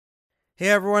Hey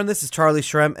everyone, this is Charlie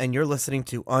Shrem, and you're listening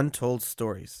to Untold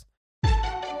Stories.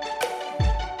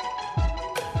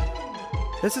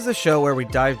 This is a show where we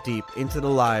dive deep into the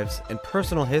lives and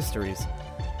personal histories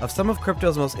of some of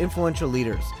crypto's most influential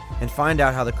leaders and find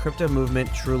out how the crypto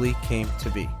movement truly came to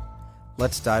be.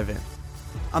 Let's dive in.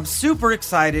 I'm super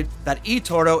excited that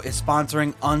eToro is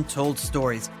sponsoring Untold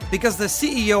Stories because the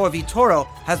CEO of eToro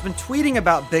has been tweeting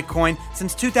about Bitcoin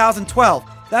since 2012.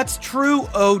 That's true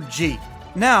OG.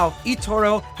 Now,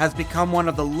 eToro has become one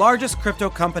of the largest crypto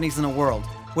companies in the world,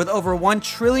 with over $1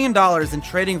 trillion in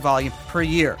trading volume per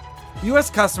year. U.S.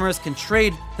 customers can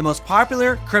trade the most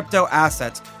popular crypto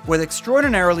assets with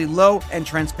extraordinarily low and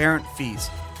transparent fees.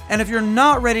 And if you're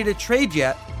not ready to trade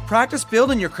yet, practice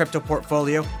building your crypto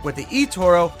portfolio with the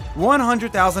eToro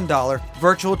 $100,000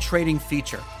 virtual trading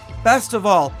feature. Best of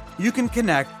all, you can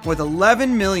connect with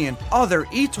 11 million other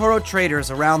eToro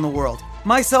traders around the world,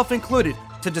 myself included,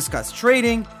 to discuss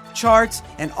trading, charts,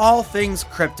 and all things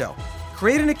crypto.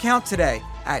 Create an account today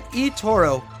at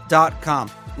eToro.com.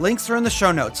 Links are in the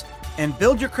show notes. And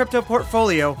build your crypto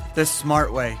portfolio the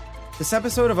smart way. This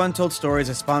episode of Untold Stories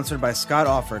is sponsored by Scott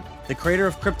Offord, the creator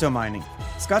of Crypto Mining.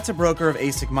 Scott's a broker of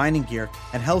ASIC mining gear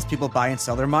and helps people buy and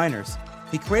sell their miners.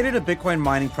 He created a Bitcoin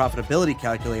mining profitability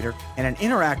calculator and an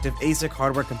interactive ASIC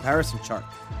hardware comparison chart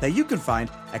that you can find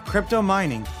at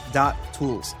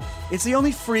cryptomining.tools. It's the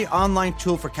only free online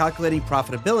tool for calculating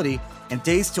profitability and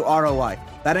days to ROI.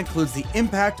 That includes the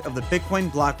impact of the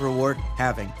Bitcoin block reward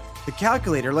halving. The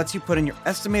calculator lets you put in your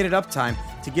estimated uptime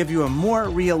to give you a more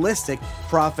realistic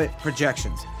profit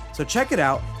projections. So check it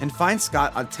out and find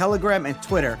Scott on Telegram and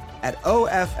Twitter at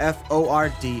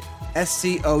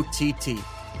OFFORDSCOTT.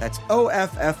 That's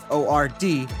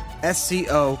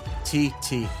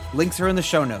OFFORDSCOTT. Links are in the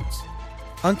show notes.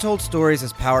 Untold Stories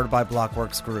is powered by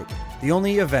Blockworks Group, the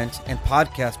only event and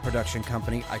podcast production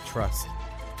company I trust.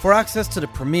 For access to the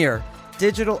premier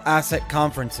digital asset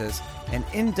conferences and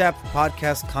in-depth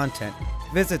podcast content,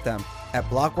 visit them at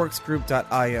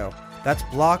blockworksgroup.io. That's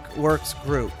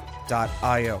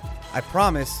blockworksgroup.io. I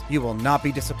promise you will not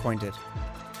be disappointed.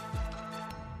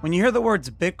 When you hear the words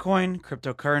Bitcoin,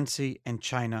 cryptocurrency, and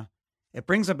China, it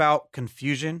brings about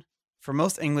confusion for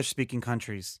most English-speaking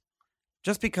countries.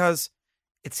 Just because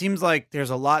it seems like there's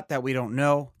a lot that we don't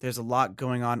know, there's a lot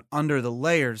going on under the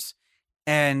layers,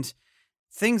 and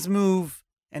things move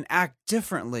and act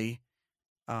differently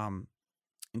in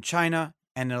China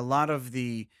and in a lot of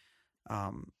the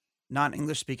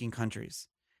non-English speaking countries.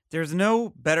 There's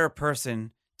no better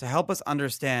person to help us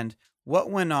understand what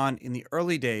went on in the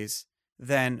early days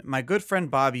than my good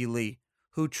friend Bobby Lee,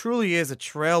 who truly is a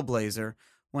trailblazer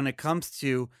when it comes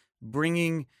to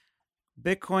bringing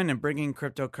Bitcoin and bringing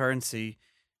cryptocurrency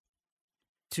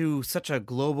to such a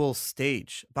global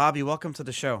stage. Bobby, welcome to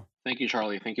the show. Thank you,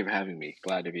 Charlie. Thank you for having me.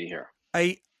 Glad to be here.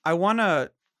 I want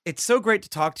to, it's so great to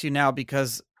talk to you now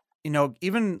because, you know,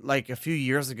 even like a few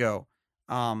years ago,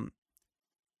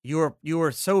 you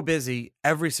were so busy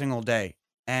every single day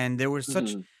and there was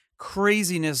such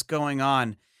craziness going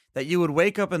on that you would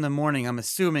wake up in the morning, I'm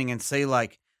assuming, and say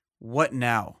like, what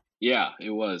now? Yeah,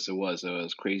 it was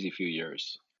crazy few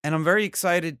years. And I'm very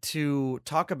excited to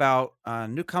talk about a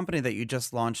new company that you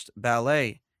just launched,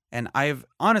 Ballet. And I've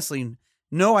honestly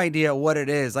no idea what it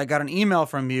is. I got an email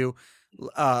from you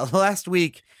last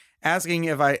week asking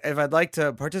if I'd like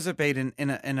to participate in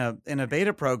a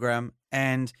beta program,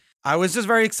 and I was just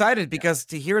very excited because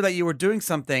to hear that you were doing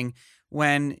something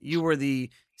when you were the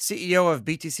CEO of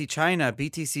BTC China,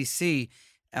 BTCC,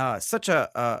 such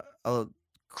a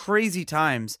crazy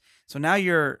times. So now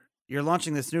you're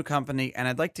launching this new company, and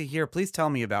I'd like to hear. Please tell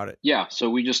me about it. Yeah, so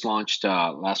we just launched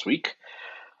last week.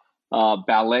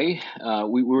 Ballet.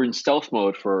 We were in stealth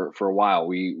mode for a while.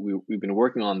 We've been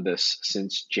working on this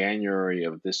since January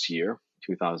of this year,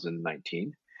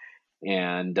 2019.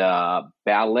 And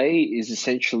Ballet is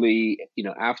essentially,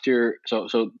 after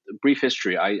so brief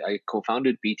history. I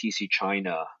co-founded BTC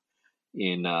China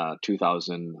in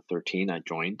 2013. I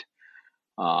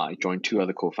joined two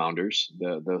other co-founders.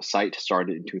 The site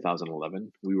started in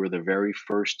 2011. We were the very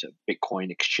first Bitcoin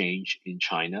exchange in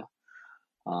China.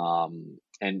 And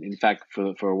in fact,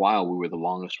 for a while, we were the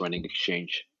longest running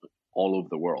exchange all over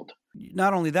the world.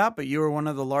 Not only that, but you were one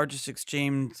of the largest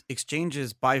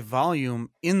exchanges by volume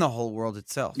in the whole world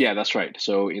itself. Yeah, that's right.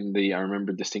 So I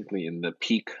remember distinctly in the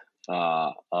peak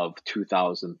of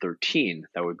 2013,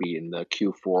 that would be in the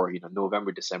Q4,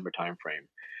 November, December timeframe.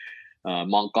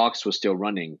 Mt. Gox was still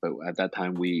running, but at that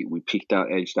time we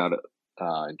edged out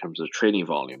in terms of trading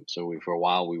volume. So for a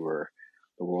while we were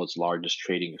the world's largest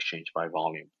trading exchange by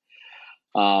volume.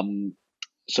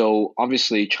 So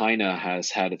obviously, China has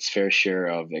had its fair share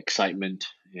of excitement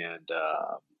and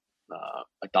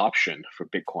adoption for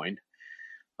Bitcoin.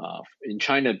 In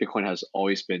China, Bitcoin has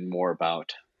always been more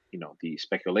about the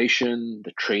speculation,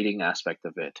 the trading aspect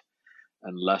of it,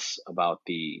 and less about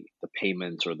the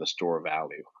payments or the store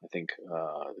value. I think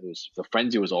the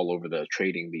frenzy was all over the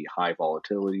trading, the high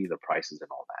volatility, the prices, and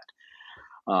all that.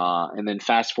 And then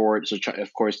fast forward, so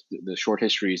of course, the short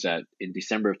history is that in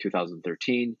December of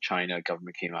 2013, China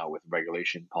government came out with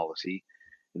regulation policy,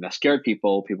 and that scared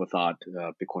people. People thought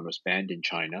Bitcoin was banned in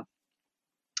China,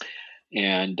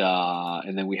 and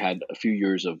then we had a few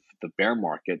years of the bear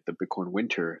market, the Bitcoin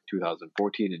winter,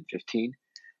 2014 and 15,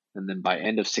 and then by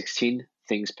end of 16,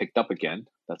 things picked up again.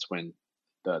 That's when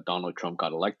Donald Trump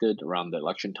got elected. Around the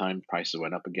election time, prices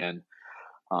went up again.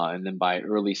 And then by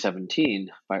early 2017,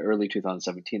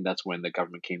 that's when the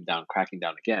government came down, cracking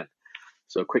down again.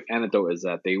 So a quick anecdote is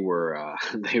that they were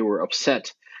they were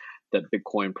upset that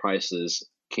Bitcoin prices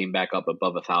came back up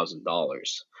above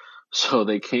 $1,000. So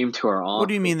they came to our office. What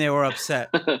do you mean they were upset?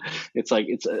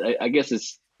 I guess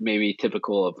it's maybe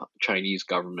typical of Chinese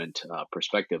government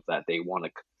perspective that they want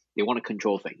to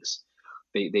control things.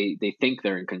 They think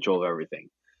they're in control of everything.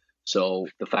 So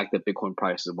the fact that Bitcoin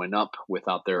prices went up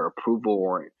without their approval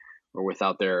or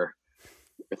without their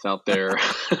without their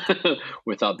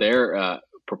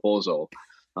proposal,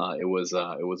 it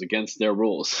was against their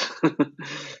rules.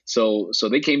 So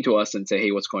they came to us and say,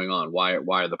 "Hey, what's going on? Why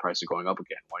are the prices going up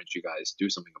again? Why don't you guys do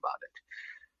something about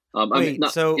it?"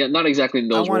 Wait, not exactly in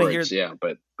those words,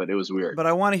 but it was weird. But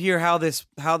I want to hear how this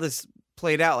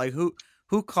played out. Like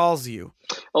who calls you?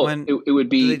 Oh, it would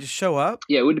be. Do they just show up?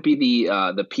 Yeah, it would be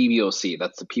the PBOC.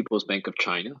 That's the People's Bank of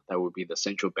China. That would be the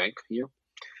central bank here.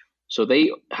 So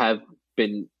they have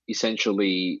been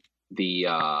essentially the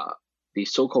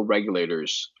so-called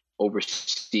regulators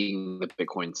overseeing the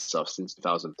Bitcoin stuff since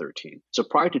 2013. So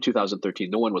prior to 2013,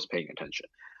 no one was paying attention.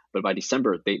 But by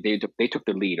December, they took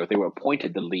the lead, or they were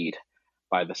appointed the lead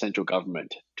by the central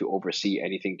government to oversee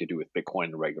anything to do with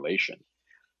Bitcoin regulation.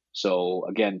 So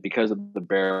again, because of the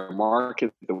bear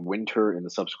market, the winter in the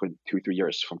subsequent 2-3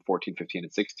 years from 14, 15,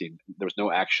 and 16, there was no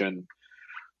action.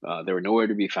 They were nowhere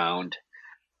to be found.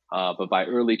 But by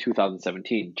early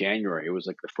 2017, January, it was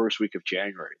like the first week of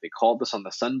January, they called us on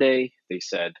the Sunday. They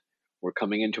said, "We're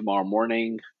coming in tomorrow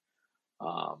morning."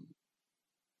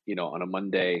 On a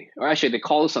Monday, or actually, they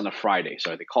called us on a Friday.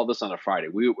 Sorry, they called us on a Friday.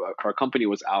 Our company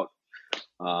was out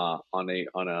we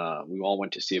all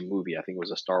went to see a movie. I think it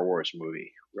was a Star Wars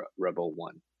movie, Rebel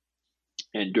One.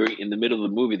 And in the middle of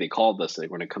the movie, they called us. They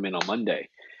were going to come in on Monday,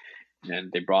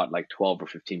 and they brought like 12 or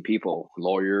 15 people,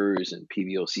 lawyers and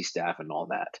PBOC staff and all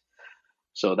that.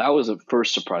 So that was a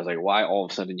first surprise. Like, why all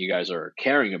of a sudden you guys are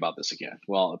caring about this again?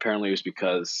 Well, apparently it was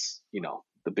because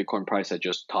the Bitcoin price had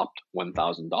just topped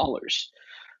 $1,000,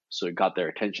 so it got their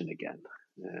attention again.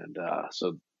 And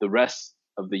so the rest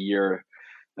of the year,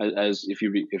 as if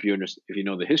you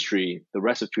know the history, the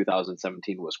rest of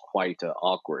 2017 was quite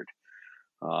awkward.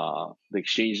 The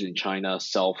exchange in China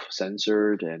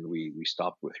self-censored, and we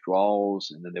stopped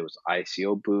withdrawals, and then there was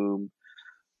ICO boom.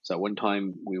 So at one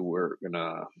time we're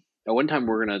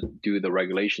gonna do the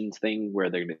regulations thing where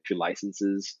they're gonna issue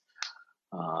licenses.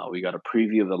 We got a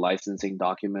preview of the licensing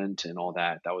document and all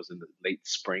that. That was in the late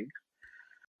spring.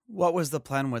 What was the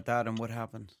plan with that, and what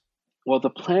happened? Well,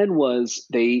 the plan was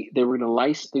they were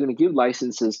going to give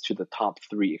licenses to the top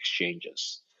 3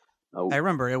 exchanges. I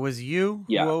remember it was you,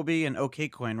 Huobi, and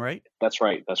OKCoin, right? That's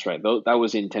right. That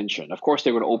was the intention. Of course,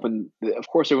 they were going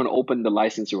to open the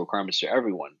licensing requirements to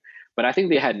everyone. But I think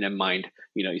they had in mind,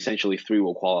 essentially 3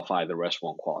 will qualify, the rest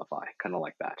won't qualify, kind of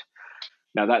like that.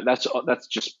 Now that's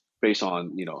just based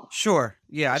on Sure,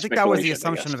 yeah, I think that was the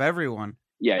assumption of everyone.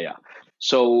 Yeah.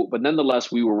 So, but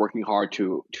nonetheless, we were working hard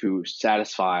to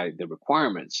satisfy the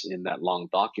requirements in that long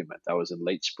document. That was in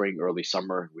late spring, early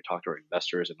summer. We talked to our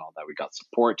investors and all that. We got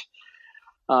support.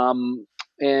 And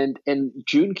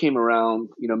June came around.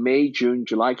 May, June,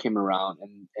 July came around,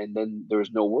 and then there was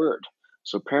no word.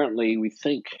 So apparently, we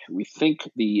think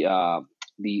the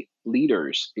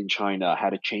leaders in China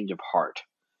had a change of heart.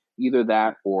 Either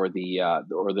that, or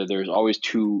there's always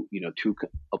two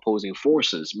opposing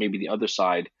forces. Maybe the other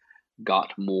side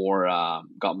got more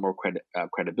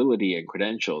credibility and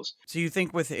credentials. So you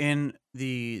think within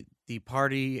the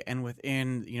party and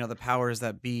within the powers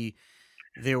that be,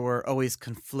 there were always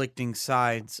conflicting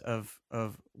sides of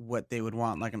what they would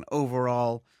want, like an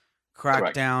overall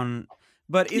crackdown. Correct.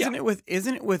 But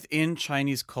isn't it within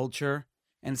Chinese culture?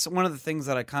 And so one of the things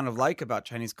that I kind of like about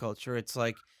Chinese culture, it's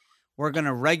like, we're going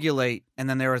to regulate, and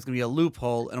then there is going to be a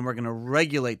loophole, and we're going to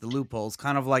regulate the loopholes,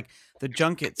 kind of like the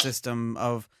junket system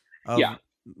of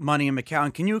money in Macau.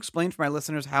 And can you explain for my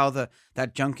listeners how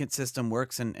that junket system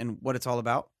works and what it's all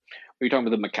about? Are you talking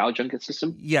about the Macau junket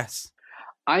system? Yes.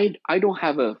 I don't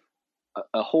have a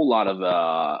whole lot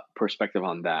of perspective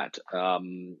on that.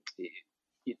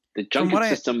 The junket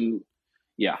system,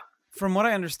 yeah. From what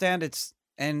I understand, it's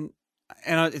and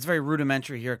it's very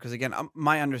rudimentary here because again,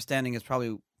 my understanding is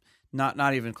probably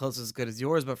not even close as good as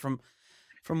yours. But from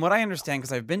what I understand,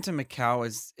 because I've been to Macau,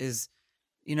 is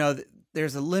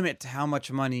there's a limit to how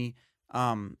much money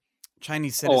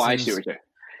Chinese citizens I see what you're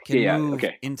can move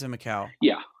into Macau.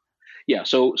 Yeah.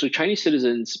 So Chinese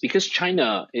citizens, because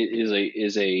China is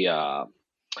a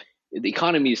the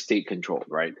economy is state controlled,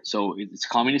 right? So it's a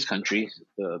communist country.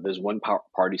 There's one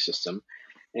party system,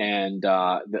 and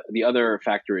the other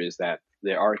factor is that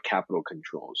there are capital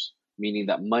controls, meaning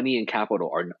that money and capital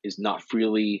is not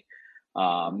freely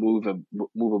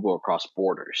movable across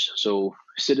borders. So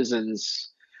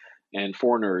citizens and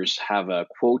foreigners have a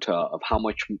quota of how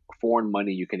much foreign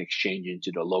money you can exchange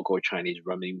into the local Chinese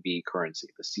renminbi currency,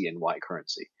 the CNY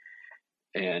currency.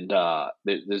 And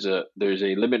there's a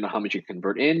limit on how much you can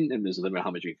convert in, and there's a limit on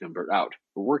how much you can convert out.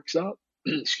 It works out,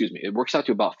 it works out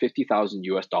to about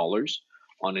 $50,000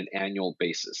 on an annual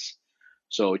basis.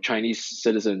 So Chinese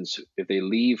citizens, if they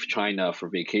leave China for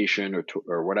vacation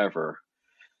or whatever,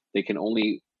 they can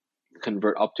only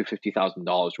convert up to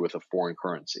 $50,000 worth of foreign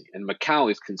currency. And Macau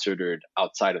is considered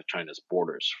outside of China's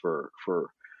borders for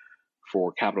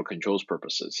capital controls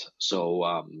purposes.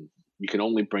 So you can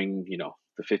only bring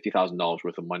the $50,000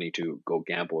 worth of money to go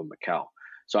gamble in Macau.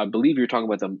 So I believe you're talking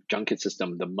about the junket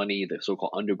system, the money, the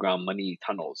so-called underground money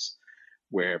tunnels,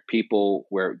 where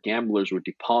gamblers would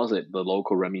deposit the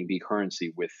local renminbi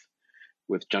currency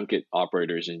with junket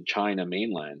operators in China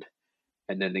mainland,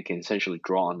 and then they can essentially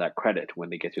draw on that credit when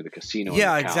they get to the casino.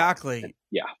 Yeah, exactly.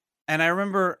 Yeah. And I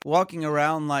remember walking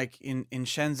around like in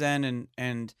Shenzhen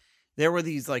and there were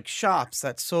these like shops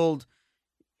that sold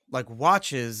like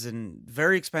watches and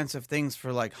very expensive things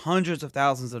for like hundreds of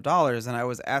thousands of dollars. And I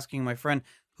was asking my friend,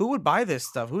 who would buy this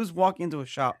stuff? Who's walking into a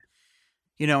shop,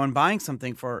 and buying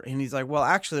something and he's like, well,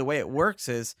 actually the way it works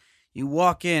is you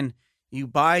walk in, you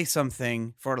buy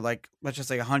something for like, let's just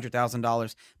say $100,000,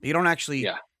 but you don't actually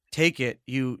take it.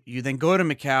 You then go to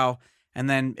Macau and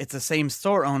then it's the same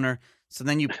store owner. So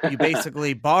then you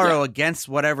basically borrow against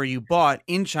whatever you bought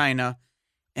in China,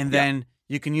 and then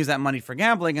you can use that money for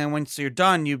gambling. And once you're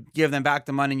done, you give them back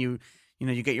the money and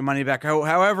you get your money back,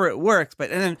 however it works.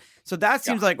 So that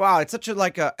seems like, wow, it's such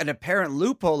an apparent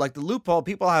loophole. Like the loophole,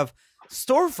 people have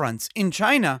storefronts in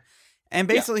China. And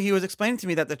basically he was explaining to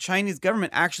me that the Chinese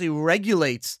government actually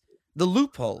regulates the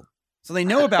loophole. So they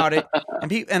know about it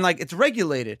and like it's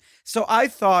regulated. So I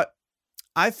thought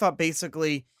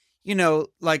basically,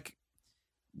 like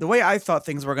the way I thought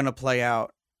things were going to play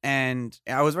out, and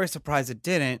I was very surprised it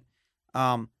didn't,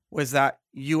 was that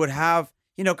you would have,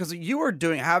 because you were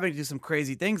having to do some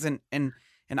crazy things, and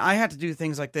I had to do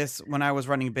things like this when I was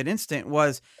running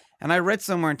BitInstant and I read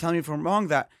somewhere, and tell me if I'm wrong,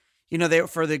 that,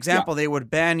 they would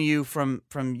ban you from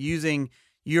using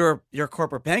your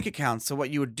corporate bank accounts. So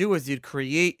what you would do is you'd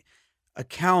create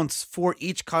accounts for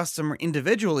each customer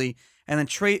individually and then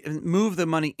move the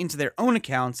money into their own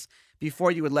accounts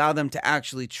before you would allow them to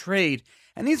actually trade.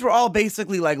 And these were all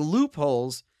basically like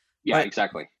loopholes. Yeah,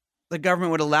 exactly. The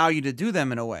government would allow you to do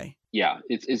them in a way. Yeah,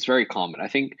 it's very common. I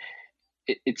think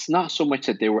it's not so much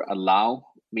that they would allow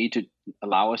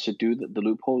us to do the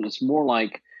loophole. It's more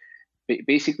like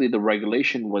basically the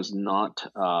regulation was not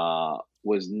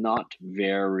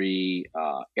very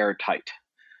airtight.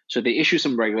 So they issued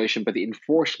some regulation, but the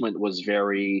enforcement was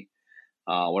very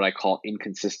what I call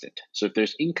inconsistent. So if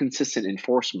there's inconsistent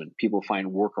enforcement, people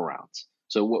find workarounds.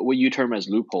 So what you term as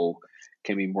loophole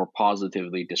can be more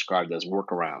positively described as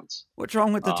workarounds. What's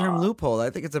wrong with the term loophole? I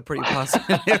think it's a pretty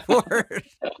positive word.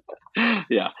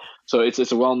 Yeah. So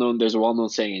there's a well-known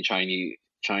saying in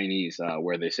Chinese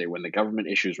where they say when the government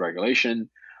issues regulation,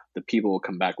 the people will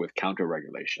come back with counter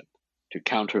regulation to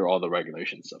counter all the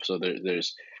regulation stuff. So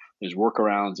there's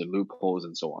workarounds and loopholes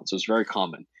and so on. So it's very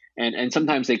common. And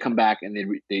sometimes they come back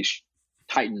and they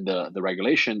tighten the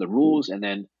regulation, the rules, and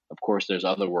then of course there's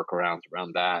other workarounds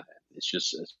around that. It's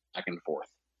back and forth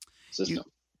system.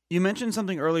 You mentioned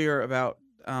something earlier about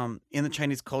in the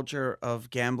Chinese culture of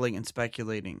gambling and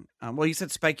speculating. Well, you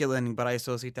said speculating, but I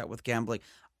associate that with gambling.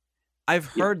 I've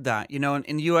heard that, in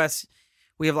the U.S.,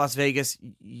 we have Las Vegas.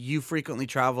 You frequently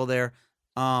travel there.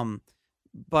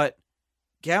 But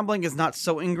gambling is not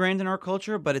so ingrained in our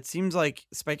culture, but it seems like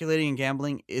speculating and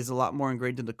gambling is a lot more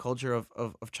ingrained in the culture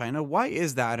of China. Why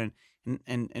is that?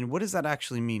 And what does that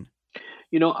actually mean?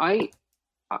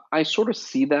 I sort of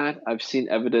see that. I've seen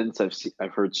evidence.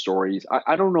 I've heard stories.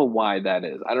 I don't know why that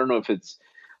is. I don't know if it's.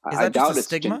 Is I that just a doubt it's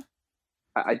stigma?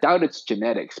 I doubt it's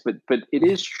genetics, but it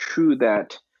is true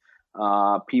that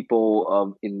people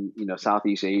of in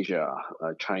Southeast Asia,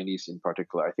 Chinese in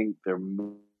particular, I think they're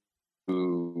more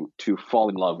to fall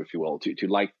in love, if you will, to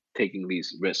like taking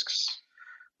these risks,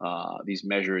 these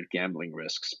measured gambling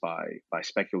risks by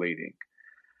speculating.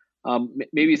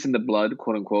 Maybe it's in the blood,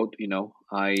 quote unquote.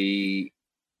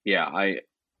 Yeah,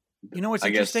 You know what's I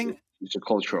guess interesting? it's a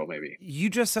cultural maybe. You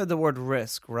just said the word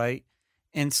risk, right?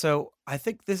 And so I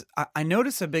think I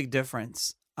notice a big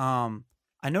difference. I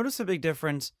notice a big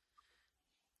difference.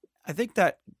 I think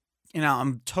that,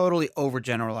 I'm totally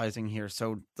overgeneralizing here.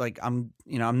 So like, I'm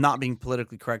not being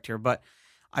politically correct here, but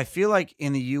I feel like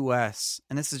in the US,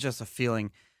 and this is just a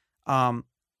feeling, um,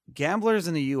 gamblers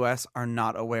in the US are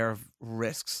not aware of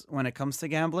risks when it comes to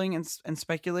gambling and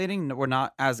speculating. We're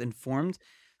not as informed.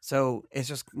 So it's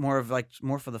just more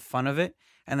for the fun of it.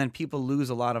 And then people lose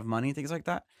a lot of money, things like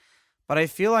that. But I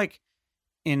feel like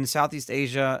in Southeast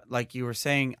Asia, like you were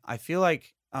saying, I feel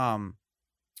like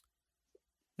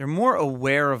they're more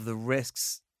aware of the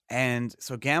risks. And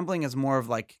so gambling is more of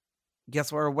like,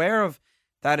 yes, we're aware of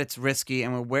that it's risky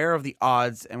and we're aware of the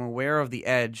odds and we're aware of the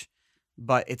edge,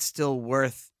 but it's still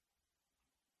worth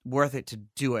it to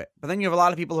do it. But then you have a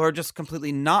lot of people who are just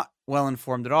completely not well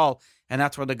informed at all, and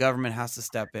that's where the government has to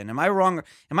step in. Am I wrong?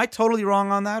 Am I totally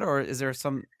wrong on that, or is there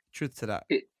some truth to that?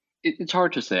 It's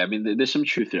hard to say. I mean, there's some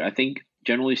truth there. I think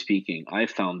generally speaking, I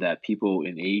found that people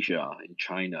in Asia, in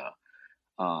China,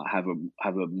 have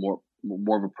a more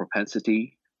of a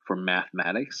propensity for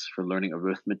mathematics, for learning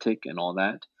arithmetic and all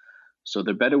that. So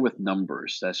they're better with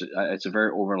numbers. It's a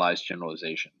very overalized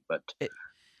generalization, It,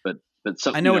 but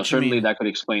some I know what you certainly mean. that could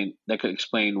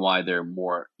explain why they're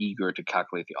more eager to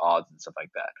calculate the odds and stuff like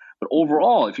that. But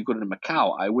overall, if you go to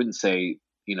Macau, I wouldn't say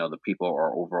the people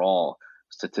are overall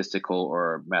statistical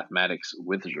or mathematics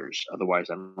wizards. Otherwise,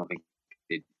 I don't think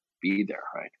they'd be there,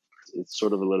 right? It's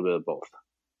sort of a little bit of both.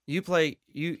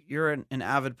 You're an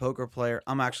avid poker player.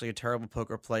 I'm actually a terrible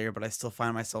poker player, but I still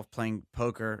find myself playing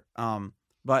poker.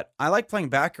 But I like playing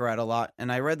Baccarat a lot,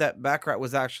 and I read that Baccarat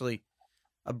was actually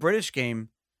a British game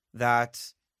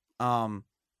that um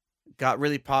got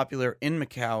really popular in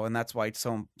Macau, and that's why it's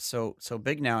so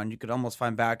big now. And you could almost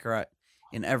find Baccarat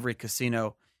in every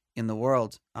casino in the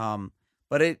world.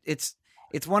 But it's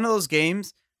one of those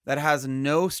games that has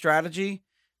no strategy,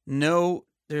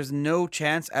 there's no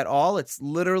chance at all. It's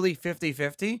literally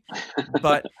 50-50.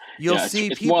 But you'll Yeah, it's see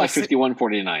it's more people like sit.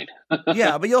 51-49.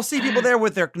 Yeah, but you'll see people there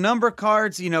with their number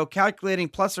cards, calculating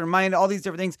plus or minus all these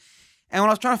different things. And when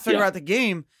I was trying to figure Yeah, out the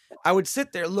game, I would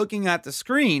sit there looking at the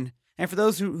screen. And for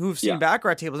those who've seen yeah.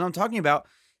 Baccarat tables, know what I'm talking about,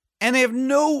 and they have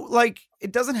no, like,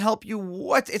 it doesn't help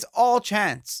you. It's all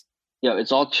chance. Yeah,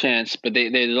 it's all chance, but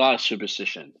there's a lot of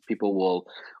superstition. People will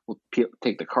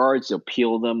take the cards, they'll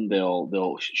peel them,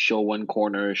 they'll show one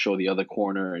corner, show the other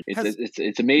corner. It's Has it's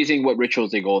it's amazing what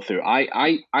rituals they go through.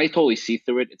 I totally see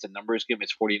through it. It's a numbers game.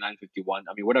 It's 49-51.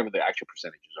 I mean, whatever the actual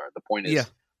percentages are. The point Yeah.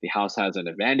 is the house has an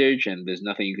advantage, and there's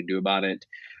nothing you can do about it.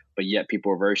 But yet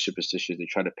people are very superstitious. They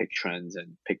try to pick trends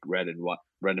and pick red and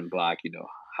black.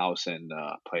 House and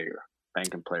player,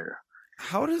 bank and player.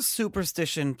 How does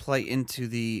superstition play into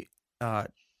the uh,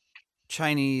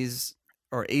 Chinese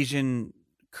or Asian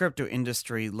crypto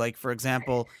industry? Like, for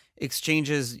example,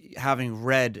 exchanges having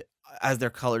red as their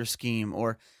color scheme,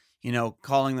 or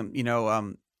calling them,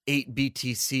 8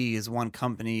 BTC is one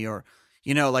company, or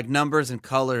like numbers and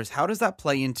colors. How does that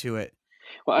play into it?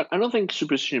 Well, I don't think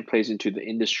superstition plays into the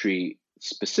industry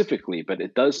specifically, but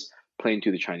it does play into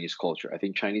the Chinese culture. I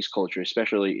think Chinese culture,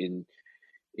 especially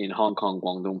in Hong Kong,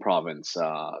 Guangdong province,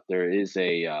 there is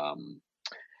a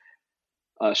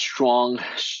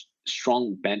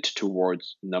strong bent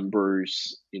towards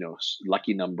numbers,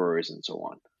 lucky numbers, and so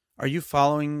on. Are you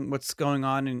following what's going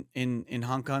on in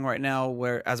Hong Kong right now,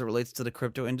 where as it relates to the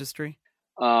crypto industry?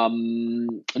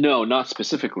 No, not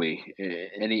specifically.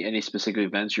 Any specific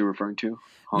events you're referring to?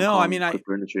 Hong No, I Kong mean,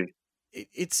 crypto industry.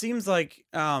 it seems like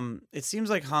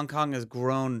Hong Kong has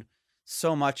grown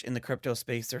so much in the crypto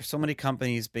space. There's so many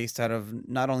companies based out of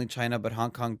not only China but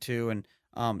Hong Kong too, and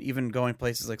even going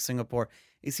places like Singapore.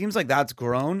 It seems like that's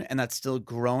grown and that's still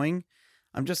growing.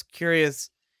 I'm just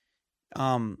curious.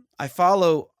 I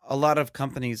follow a lot of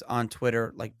companies on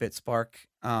Twitter, like BitSpark,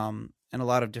 and a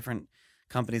lot of different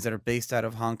companies that are based out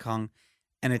of Hong Kong,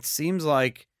 and it seems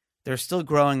like they're still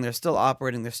growing, they're still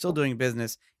operating, they're still doing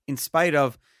business in spite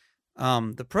of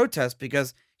the protest,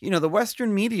 because the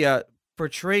Western media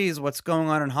portrays what's going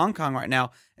on in Hong Kong right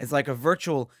now as like a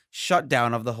virtual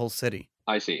shutdown of the whole city.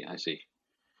 I see.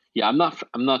 Yeah, I'm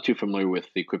not too familiar with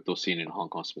the crypto scene in Hong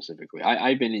Kong specifically.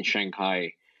 I've been in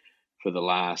Shanghai for the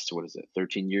last, what is it,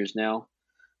 13 years now.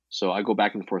 So I go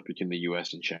back and forth between the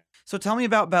US and Shanghai. So tell me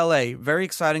about ballet. Very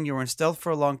exciting. You were in stealth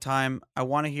for a long time. I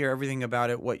want to hear everything about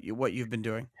it. What you've been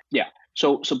doing. Yeah.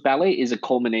 So ballet is a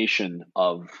culmination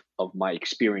of my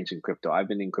experience in crypto. I've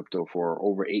been in crypto for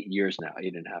over 8 years now,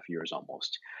 8.5 years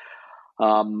almost.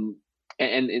 Um,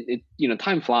 and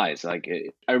time flies. I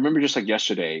remember just like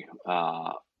yesterday.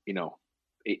 You know,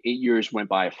 8 years went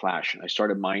by a flash. I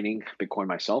started mining Bitcoin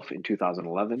myself in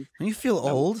 2011. You feel I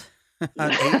w- old.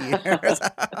 8 years.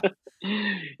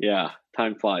 yeah,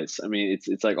 time flies. I mean,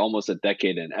 it's like almost a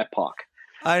decade, an epoch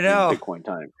I in know. Bitcoin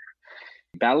time.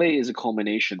 Ballet is a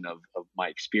culmination of my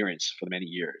experience for many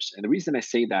years, and the reason I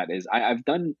say that is I've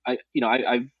done I you know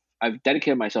I've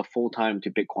dedicated myself full time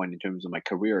to Bitcoin in terms of my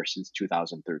career since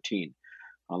 2013,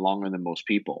 longer than most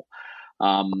people.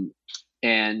 Um,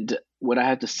 and what I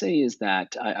have to say is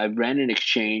that I ran an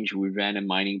exchange, we ran a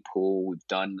mining pool, we've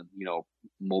done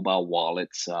mobile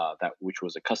wallets, that which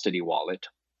was a custody wallet.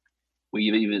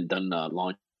 We've even done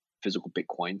launch physical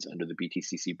Bitcoins under the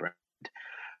BTCC brand.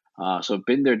 So I've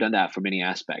been there, done that for many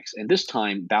aspects. And this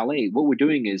time, Ballet, what we're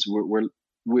doing is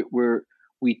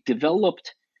we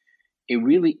developed a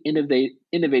really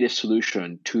innovative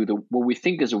solution to the what we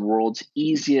think is the world's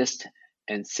easiest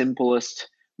and simplest,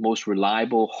 most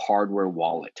reliable hardware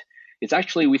wallet. It's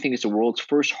actually, we think it's the world's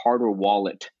first hardware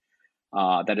wallet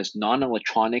that is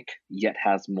non-electronic yet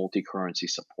has multi-currency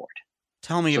support.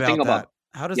 Tell me So think about about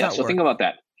that. How does yeah. that So think work? about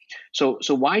that. So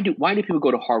why do people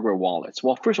go to hardware wallets?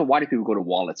 Well, first of all, why do people go to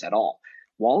wallets at all?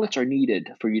 Wallets are needed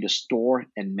for you to store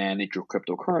and manage your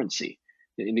cryptocurrency.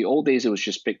 In the old days, it was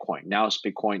just Bitcoin. Now it's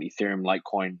Bitcoin, Ethereum,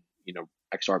 Litecoin,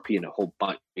 XRP, and a whole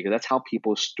bunch, because that's how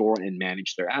people store and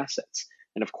manage their assets.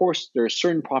 And of course, there are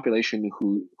certain population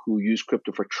who use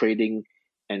crypto for trading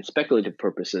and speculative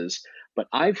purposes. But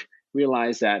I've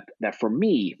realized that for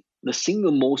me, the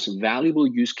single most valuable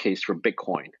use case for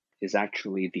Bitcoin is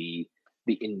actually the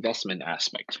investment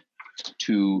aspect,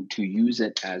 to use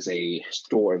it as a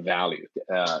store of value.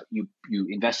 You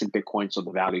invest in Bitcoin so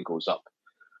the value goes up,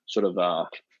 sort of a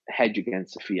hedge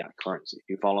against the fiat currency.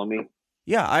 You follow me?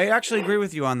 Yeah, I actually agree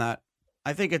with you on that.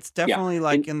 I think it's Yeah, definitely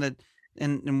like and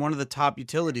in one of the top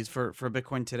utilities for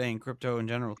Bitcoin today and crypto in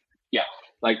general. yeah,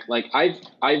 like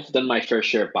I've done my fair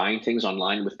share of buying things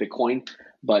online with Bitcoin,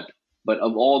 but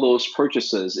of all those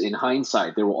purchases, in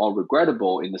hindsight, they were all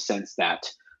regrettable in the sense that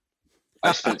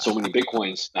I spent so many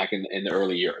Bitcoins back in the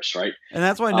early years, right? And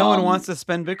that's why no one Um, wants to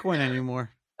spend Bitcoin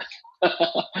anymore.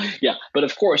 yeah, but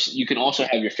of course, you can also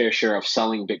have your fair share of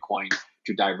selling Bitcoin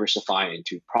to diversify and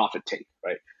to profit take,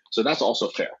 right? So that's also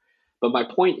fair. But my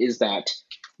point is that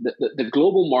the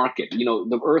global market,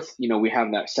 the Earth, we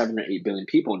have that 7 or 8 billion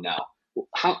people now.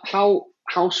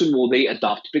 How soon will they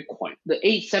adopt Bitcoin? The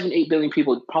 8 billion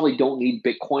people probably don't need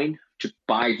Bitcoin to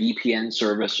buy VPN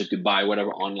service or to buy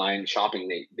whatever online shopping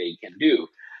they can do,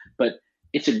 but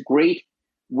it's a great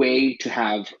way to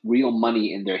have real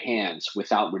money in their hands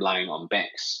without relying on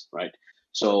banks, right?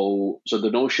 So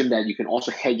the notion that you can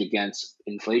also hedge against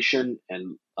inflation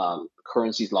and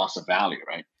currency's loss of value,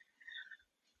 right?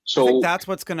 I think So that's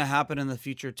what's going to happen in the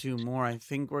future too. More, I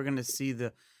think we're going to see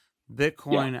the yeah,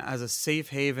 Bitcoin as a safe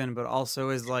haven, but also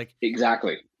as like,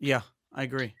 exactly, yeah, I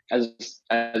agree. as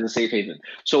a safe haven.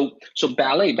 So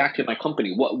Ballet, back to my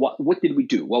company. What did we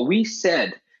do? Well, we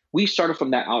started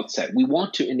from that outset. We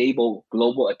want to enable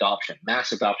global adoption,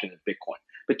 mass adoption of Bitcoin.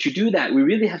 But to do that, we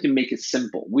really have to make it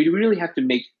simple. We really have to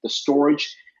make the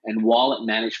storage and wallet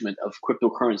management of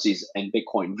cryptocurrencies and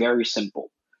Bitcoin very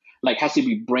simple. Like, has to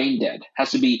be brain dead.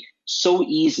 Has to be so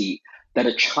easy that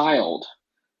a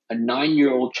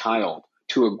 9-year-old child,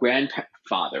 to a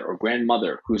grandfather or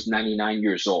grandmother who's 99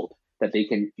 years old, that they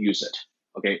can use it.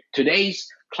 Okay. Today's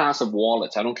class of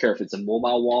wallets, I don't care if it's a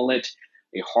mobile wallet,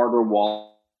 a hardware wallet,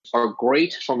 are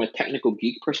great from a technical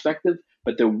geek perspective,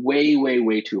 but they're way, way,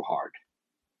 way too hard.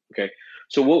 Okay.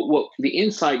 So what the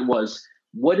insight was,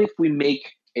 what if we make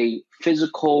a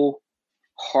physical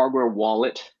hardware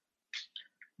wallet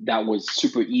that was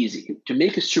super easy? To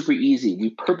make it super easy,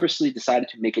 we purposely decided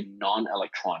to make it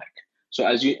non-electronic. So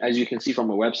as you can see from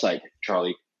our website,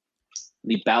 Charlie,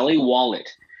 the Ballet wallet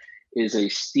is a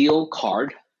steel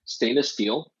card, stainless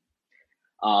steel,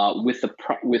 with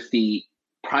the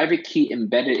private key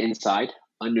embedded inside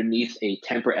underneath a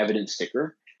tamper evidence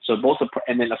sticker. So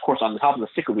and then of course on the top of the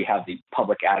sticker we have the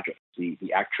public address, the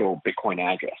actual Bitcoin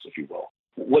address, if you will.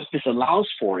 What this allows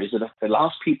for is it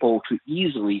allows people to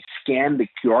easily scan the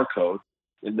QR code.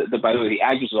 By the way, the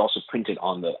address is also printed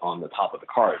on the top of the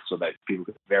card so that people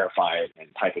can verify it and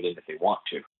type it in if they want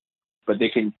to. But they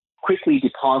can quickly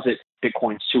deposit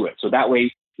Bitcoins to it. So that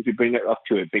way, if you bring it up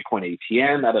to a Bitcoin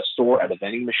ATM at a store, at a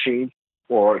vending machine,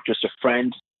 or just a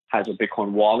friend has a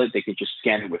Bitcoin wallet, they could just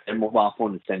scan it with their mobile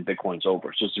phone and send Bitcoins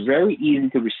over. So it's very easy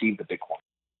to receive the Bitcoin.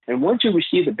 And once you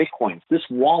receive the Bitcoins, this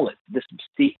wallet, this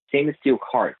stainless steel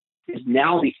card, is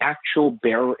now the actual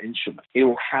bearer instrument. It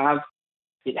has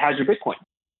your Bitcoin.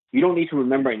 You don't need to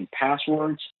remember any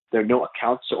passwords. There are no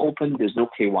accounts to open. There's no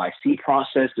KYC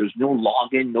process. There's no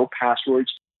login, no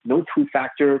passwords, no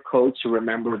two-factor codes to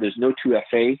remember. There's no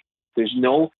 2FA. There's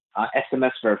no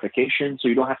SMS verification, so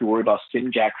you don't have to worry about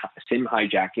SIM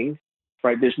hijacking,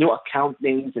 right? There's no account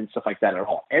names and stuff like that at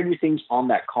all. Everything's on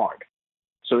that card.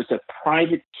 So it's a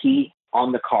private key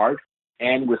on the card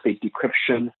and with a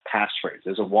decryption passphrase.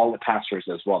 There's a wallet passphrase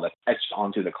as well that's etched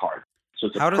onto the card. So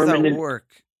it's How does that work?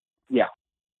 Yeah.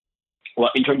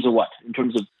 Well, in terms of what? In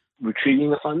terms of retrieving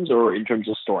the funds or in terms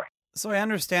of storing? So I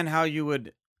understand how you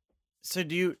would. So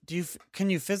can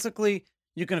you physically,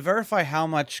 you can verify how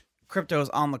much crypto is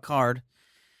on the card.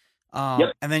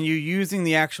 Yep. And then you're using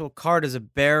the actual card as a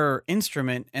bearer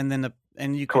instrument, and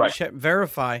you can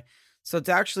verify. So it's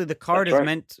actually, the card is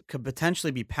could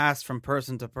potentially be passed from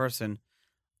person to person.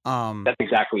 That's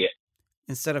exactly it.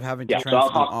 Instead of having to transfer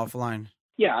them offline.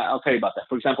 Yeah, I'll tell you about that.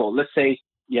 For example, let's say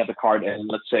you have the card and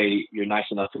let's say you're nice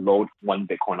enough to load 1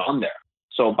 Bitcoin on there.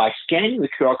 So by scanning the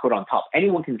QR code on top,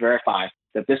 anyone can verify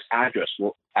that this address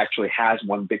actually has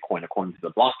 1 Bitcoin according to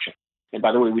the blockchain. And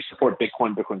by the way, we support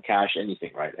Bitcoin, Bitcoin Cash,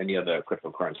 anything, right? Any other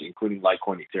cryptocurrency, including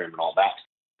Litecoin, Ethereum, and all that.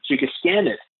 So you can scan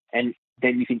it, and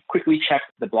then you can quickly check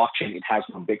the blockchain. It has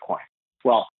 1 Bitcoin.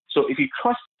 Well, so if you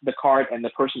trust the card and the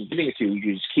person giving it to you,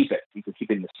 you just keep it. You can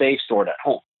keep it in the safe, store it at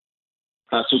home.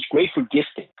 So it's great for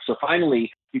gifting. So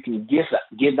finally, you can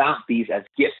give out these as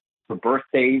gifts for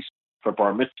birthdays, for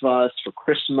bar mitzvahs, for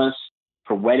Christmas,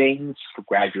 for weddings, for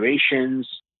graduations.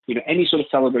 Any sort of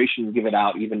celebration, you give it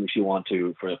out. Even if you want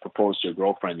to, for a propose to your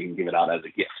girlfriend, you can give it out as a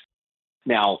gift.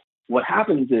 Now, what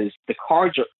happens is the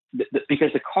cards are,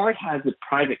 because the card has the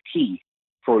private key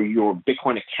for your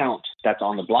Bitcoin account that's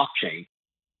on the blockchain.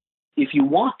 If you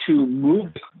want to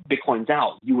move Bitcoins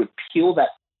out, you would peel that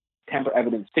tamper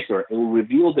evidence sticker. It will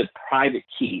reveal the private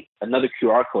key, another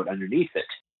QR code underneath it,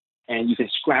 and you can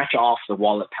scratch off the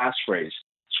wallet passphrase,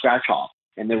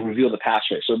 and then reveal the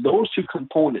passphrase. So those two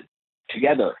components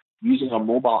together, using a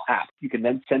mobile app, you can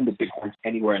then send the Bitcoins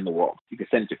anywhere in the world. You can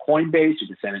send it to Coinbase, you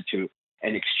can send it to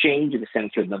an exchange, you can send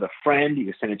it to another friend, you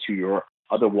can send it to your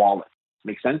other wallet.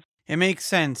 Make sense? It makes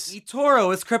sense.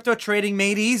 eToro is crypto trading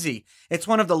made easy. It's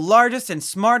one of the largest and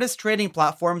smartest trading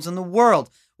platforms in the world,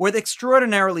 with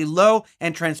extraordinarily low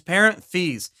and transparent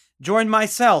fees. Join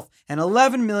myself and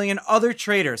 11 million other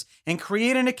traders and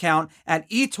create an account at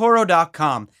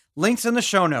eToro.com. Links in the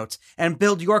show notes, and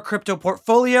build your crypto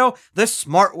portfolio the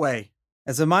smart way.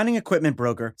 As a mining equipment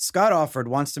broker, Scott Offord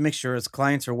wants to make sure his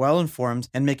clients are well informed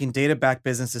and making data-backed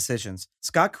business decisions.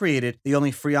 Scott created the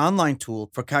only free online tool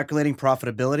for calculating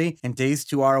profitability and days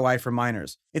to ROI for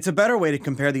miners. It's a better way to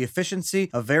compare the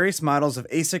efficiency of various models of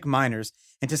ASIC miners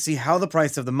and to see how the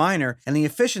price of the miner and the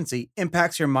efficiency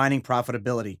impacts your mining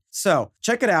profitability. So,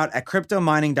 check it out at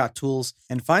cryptomining.tools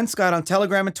and find Scott on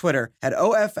Telegram and Twitter at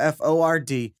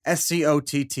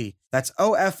OFFORDSCOTT. That's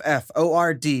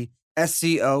OFFORDSCOTT.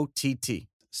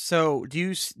 So, do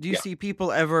you see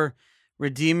people ever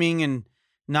redeeming and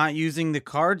not using the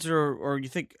cards, or you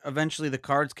think eventually the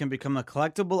cards can become a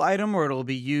collectible item, or it'll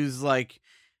be used like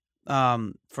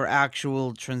for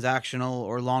actual transactional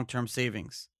or long-term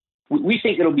savings? We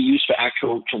think it'll be used for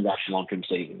actual transaction long-term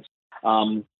savings.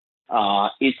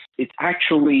 It's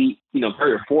actually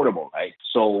very affordable, right?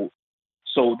 So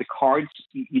the cards,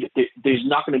 there's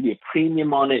not going to be a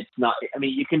premium on it. It's not. I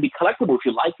mean, it can be collectible if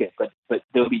you like it, but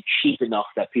they'll be cheap enough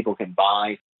that people can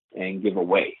buy and give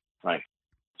away, right?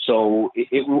 So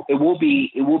it will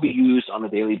be used on a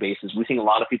daily basis. We think a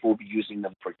lot of people will be using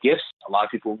them for gifts. A lot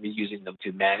of people will be using them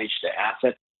to manage their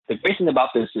asset. The great thing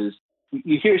about this is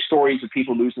you hear stories of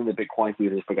people losing their Bitcoins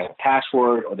because they forgot a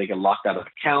password or they get locked out of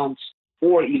accounts,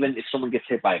 or even if someone gets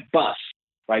hit by a bus,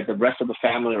 right? The rest of the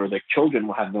family or their children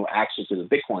will have no access to the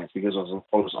Bitcoins because it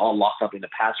was all locked up in the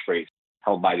passphrase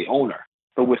held by the owner.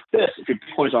 But with this, if your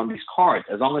Bitcoins are on these cards,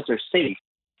 as long as they're safe,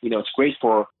 it's great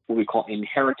for what we call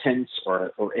inheritance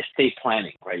or estate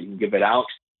planning, right? You can give it out.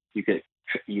 You could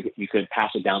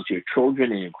pass it down to your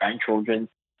children and your grandchildren.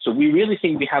 So we really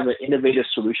think we have an innovative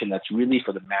solution that's really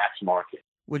for the mass market.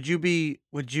 Would you be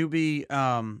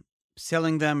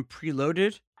selling them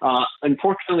preloaded?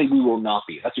 Unfortunately, we will not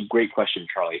be. That's a great question,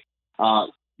 Charlie.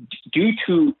 And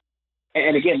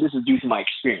again, this is due to my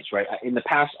experience, right? In the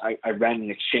past, I ran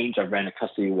an exchange. I ran a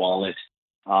custody wallet.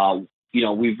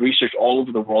 we've researched all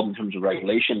over the world in terms of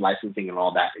regulation, licensing, and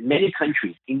all that. In many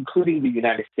countries, including the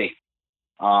United States,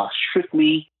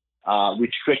 strictly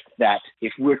restrict that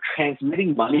if we're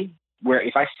transmitting money, where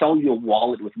if I sell you a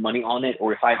wallet with money on it,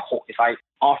 or if I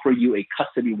offer you a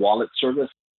custody wallet service,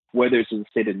 whether it's in the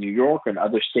state of New York or in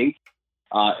other states,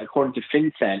 according to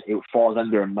FinCEN, it falls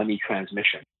under a money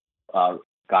transmission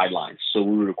guidelines. So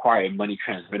we require a money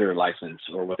transmitter license,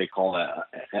 or what they call a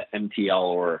MTL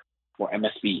or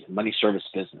MSB, money service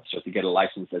business. So to get a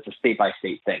license, that's a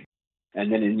state-by-state thing.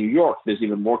 And then in New York, there's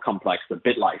even more complex, the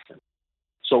BIT license.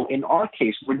 So in our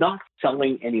case, we're not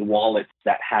selling any wallets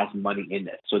that has money in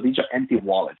it. So these are empty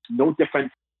wallets, no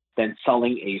different than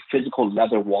selling a physical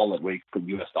leather wallet where you put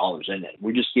US dollars in it.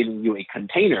 We're just giving you a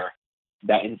container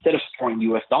that instead of storing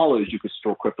US dollars, you could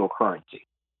store cryptocurrency.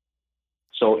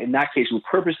 So in that case, we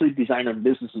purposely designed our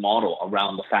business model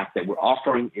around the fact that we're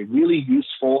offering a really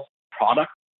useful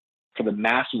product for the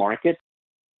mass market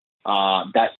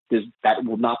that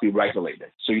will not be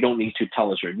regulated. So you don't need to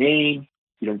tell us your name.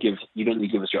 You don't need to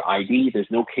give us your ID.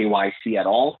 There's no KYC at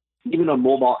all. Even a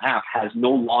mobile app has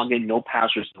no login, no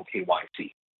passwords, no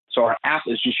KYC. So our app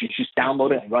is just, you just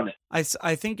download it and run it. I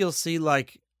think you'll see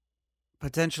like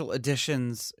potential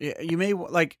additions. You may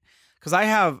like, because I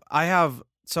have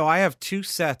two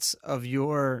sets of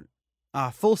your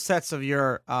full sets of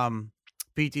your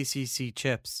BTCC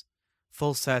chips,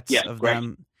 full sets of great.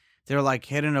 Them. They're like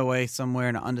hidden away somewhere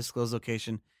in an undisclosed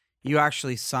location. You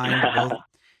actually signed both.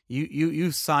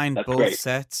 You signed That's both great.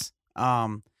 Sets.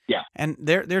 Yeah, and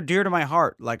they're dear to my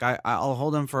heart. Like I'll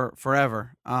hold them for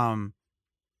forever. Do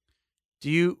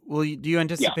you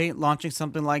anticipate launching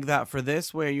something like that for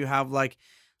this, where you have like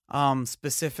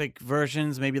specific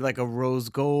versions, maybe like a rose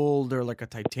gold or like a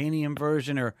titanium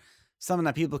version, or something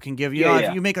that people can give you?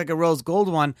 If you make like a rose gold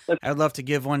one, I'd love to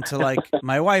give one to like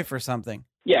my wife or something.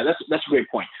 Yeah, that's a great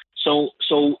point. So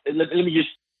let me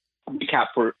just recap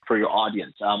for your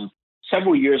audience.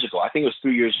 Several years ago, I think it was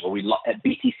 3 years ago, at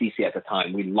BTCC at the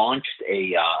time, we launched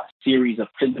a series of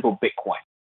physical Bitcoin.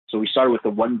 So we started with the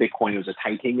one Bitcoin. It was a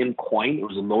titanium coin. It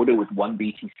was loaded with one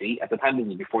BTC. At the time, this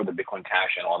was before the Bitcoin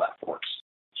Cash and all that forks.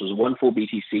 So it was one full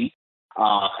BTC.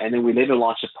 And then we later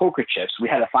launched the poker chips. We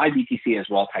had a 5 BTC as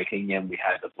well, titanium. We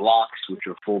had the blocks, which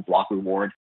were full block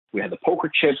reward. We had the poker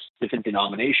chips, different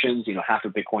denominations, half a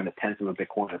Bitcoin, a tenth of a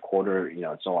Bitcoin, a quarter,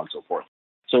 and so on and so forth.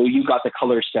 So you got the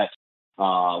color set.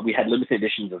 We had limited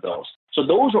editions of those. So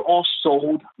those are all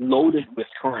sold loaded with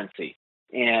currency.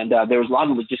 And there was a lot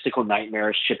of logistical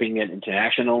nightmares shipping it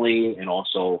internationally, and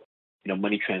also,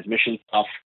 money transmission stuff.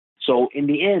 So in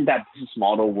the end, that business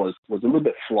model was a little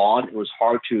bit flawed. It was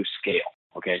hard to scale,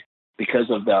 okay,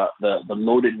 because of the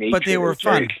loaded nature. But they were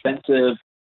fun. Very expensive.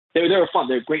 They were fun.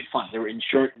 They were great fun. They were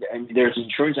insured. There's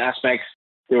insurance aspects.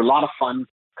 They were a lot of fun.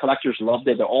 Collectors loved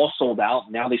it. They're all sold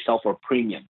out. Now they sell for a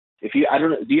premium. I don't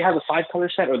know, do you have the 5-color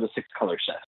set or the 6-color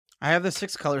set? I have the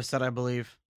 6-color set, I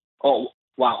believe. Oh,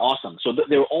 wow, awesome. So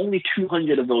there were only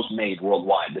 200 of those made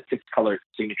worldwide, the 6-color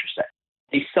signature set.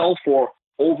 They sell for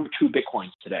over 2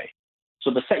 Bitcoins today.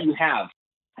 So the set you have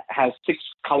has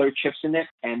 6-color chips in it,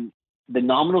 and the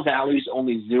nominal value is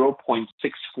only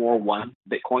 0.641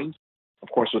 Bitcoins,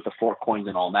 of course, with the 4 coins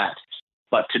and all that.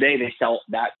 But today they sell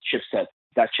that chipset.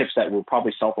 That chipset will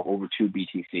probably sell for over 2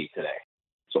 BTC today.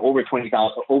 So over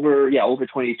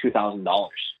 $22,000.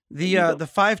 The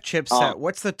 5 chip set.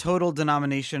 What's the total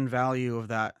denomination value of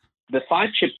that? The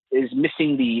 5 chip is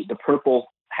missing the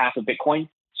purple half of Bitcoin,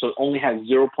 so it only has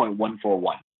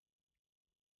 0.141.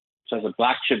 So it's a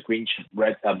black chip, green chip,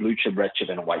 red, blue chip, red chip,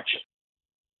 and a white chip.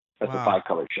 That's the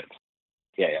 5-color chip.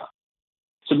 Yeah.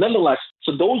 So nonetheless,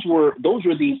 those were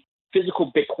the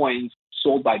physical Bitcoins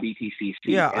sold by BTCC.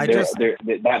 Yeah,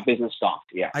 that business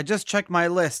stopped. Yeah, I just checked my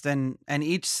list, and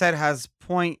each set has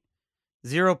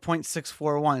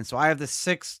 0.641. So I have the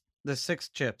six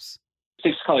chips.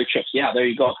 6-color chips. Yeah, there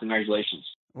you go. Congratulations.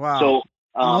 Wow. So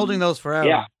I'm holding those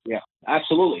forever. Yeah,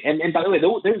 absolutely. And by the way,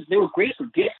 they were great for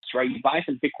gifts, right? You buy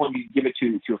some Bitcoin, you give it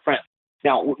to a friend.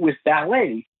 Now with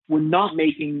Ballet, we're not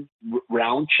making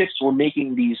round chips. We're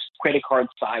making these credit card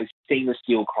size stainless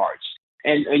steel cards.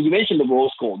 And you mentioned the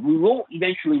rose gold. We will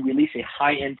eventually release a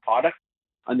high-end product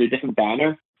under a different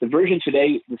banner. The version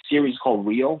today, the series is called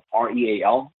Real,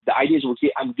 R-E-A-L. The idea is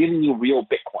I'm giving you real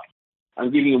Bitcoin.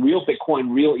 I'm giving you real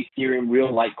Bitcoin, real Ethereum, real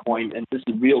Litecoin, and this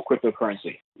is real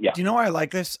cryptocurrency. Yeah. Do you know why I like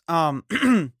this?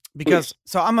 Because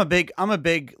so I'm a big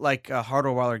like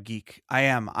hardware wallet geek. I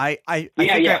am. I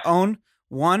own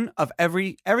one of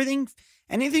anything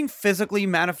physically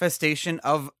manifestation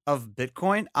of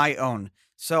Bitcoin. I own.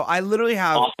 So I literally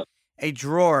have a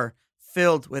drawer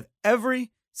filled with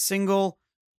every single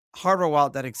hardware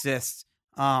wallet that exists.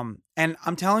 And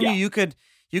I'm telling Yeah. you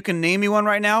can name me one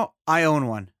right now. I own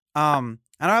one. And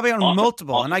I own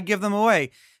multiple, and I give them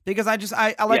away because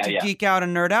I like to geek out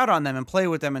and nerd out on them and play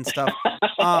with them and stuff.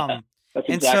 That's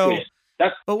and exactly so, it.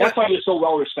 That's why you're so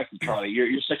well respected, Charlie. You're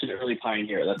such an early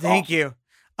pioneer. That's thank awesome. you.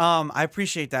 I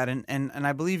appreciate that, and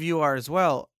I believe you are as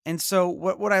well. And so,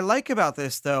 what I like about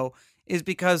this though is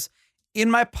because in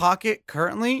my pocket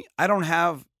currently, I don't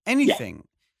have anything. Yeah.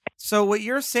 So what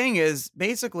you're saying is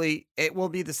basically it will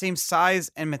be the same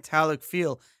size and metallic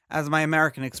feel as my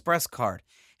American Express card.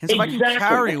 And so exactly. if I can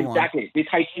carry one. Exactly. The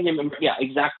titanium,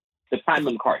 exactly. The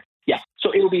platinum card. Yeah.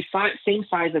 So it will be same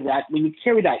size as that. When you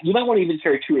carry that, you might want to even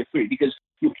carry 2 or 3 because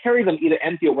you carry them either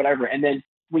empty or whatever. And then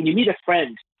when you meet a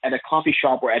friend at a coffee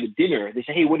shop or at a dinner, they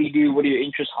say, hey, what do you do? What are your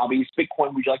interests, hobbies?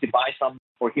 Bitcoin, would you like to buy some?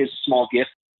 Or here's a small gift.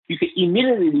 You can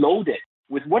immediately load it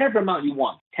with whatever amount you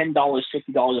want, $10, $50,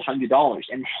 $100,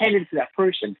 and hand it to that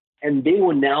person. And they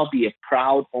will now be a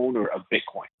proud owner of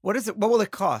Bitcoin. What is it? What will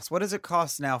it cost? What does it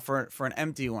cost now for an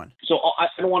empty one? So I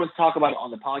don't want to talk about it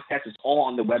on the podcast. It's all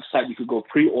on the website. You could go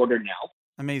pre-order now.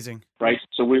 Amazing. Right.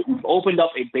 So we've opened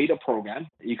up a beta program.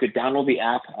 You could download the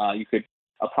app. You could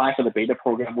apply for the beta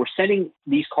program. We're sending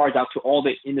these cards out to all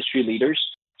the industry leaders.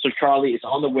 So Charlie, it's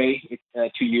on the way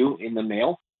to you in the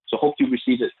mail. So hope you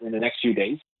receive it in the next few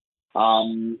days.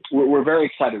 We're very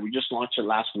excited. We just launched it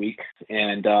last week.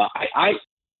 And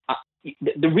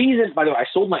the reason, by the way, I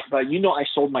sold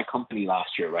my company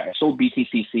last year, right? I sold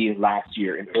BTCC last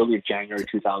year in early January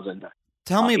 2000.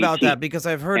 Tell me about that because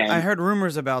I heard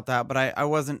rumors about that, but I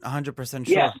wasn't 100%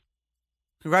 sure. Yeah.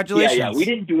 Congratulations. Yeah. We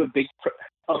didn't do a big.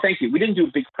 Thank you. We didn't do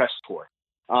a big press tour.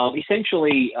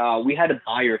 Essentially, we had a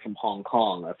buyer from Hong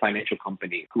Kong, a financial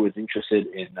company, who was interested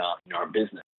in our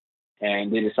business,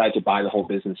 and they decided to buy the whole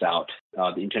business out,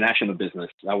 the international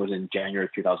business. That was in January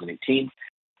 2018.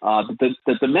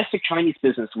 The domestic Chinese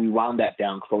business, we wound that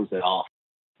down, closed it off.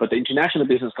 But the international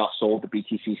business got sold to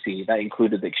BTCC. That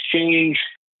included the exchange,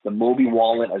 the Mobi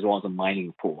wallet, as well as the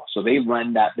mining pool. So they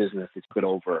run that business. It's put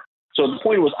over. So the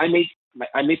point was, I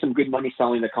made some good money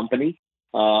selling the company.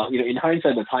 In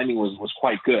hindsight, the timing was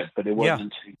quite good, but it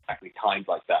wasn't exactly timed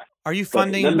like that. Are you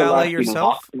funding Ballet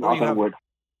yourself?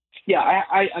 Yeah,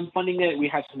 I'm funding it. We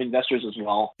have some investors as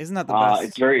well. Isn't that the best?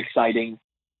 It's very exciting.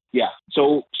 Yeah.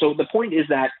 So the point is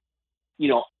that,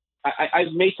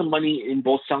 I've made some money in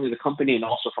both selling the company and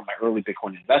also from my early Bitcoin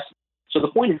investment. So the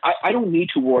point is, I don't need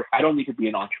to work. I don't need to be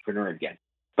an entrepreneur again.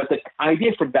 But the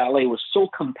idea for Ballet was so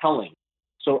compelling.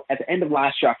 So at the end of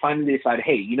last year, I finally decided,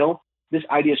 hey, this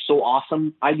idea is so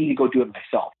awesome. I need to go do it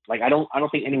myself. Like I don't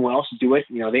think anyone else do it.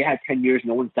 They had 10 years,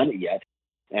 no one's done it yet,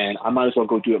 and I might as well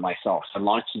go do it myself. So I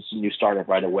launched this new startup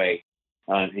right away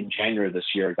in January of this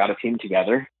year. Got a team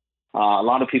together. A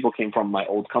lot of people came from my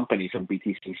old company, from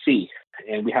BTCC,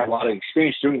 and we had a lot of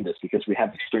experience doing this because we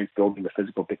have experience building the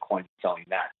physical Bitcoin and selling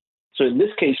that. So in this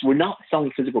case, we're not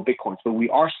selling physical Bitcoins, but we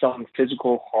are selling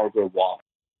physical hardware wallets.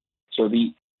 So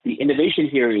the innovation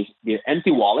here is they're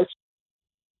empty wallets,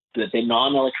 that they're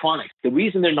non-electronic. The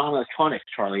reason they're non-electronic,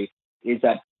 Charlie, is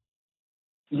that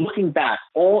looking back,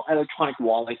 all electronic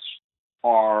wallets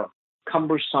are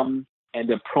cumbersome and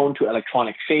they're prone to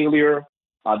electronic failure.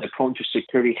 They're prone to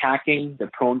security hacking.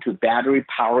 They're prone to battery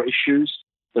power issues.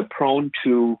 They're prone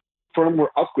to firmware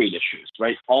upgrade issues,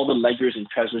 right? All the ledgers and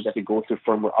treasures that could go through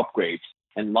firmware upgrades.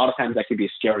 And a lot of times that could be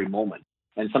a scary moment.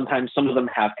 And sometimes some of them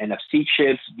have NFC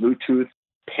chips, Bluetooth,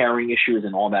 pairing issues,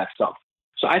 and all that stuff.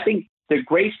 So I think they're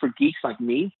great for geeks like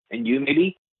me and you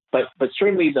maybe, but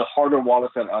certainly the hardware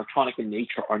wallets that are electronic in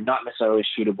nature are not necessarily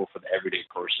suitable for the everyday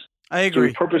person. I agree.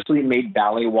 So we purposely made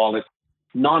Ballet Wallet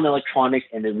non-electronic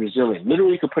and then resilient.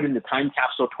 Literally, you could put in the time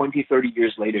capsule 20, 30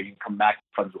 years later, you can come back,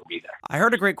 funds will be there. I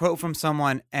heard a great quote from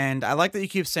someone, and I like that you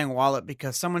keep saying wallet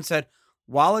because someone said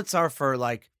wallets are for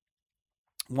like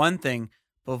one thing,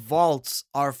 but vaults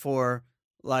are for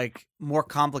like more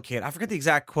complicated. I forget the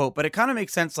exact quote, but it kind of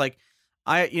makes sense. Like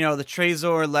the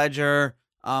Trezor, Ledger,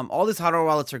 all these hardware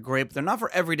wallets are great, but they're not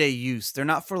for everyday use. They're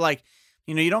not for like,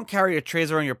 you don't carry a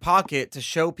Trezor in your pocket to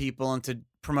show people and to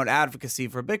promote advocacy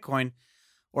for Bitcoin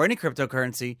or any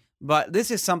cryptocurrency. But this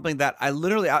is something that I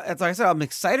literally, as I said, I'm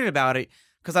excited about it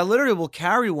because I literally will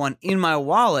carry one in my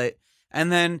wallet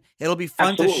and then it'll be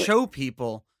fun to show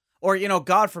people or,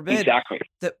 God forbid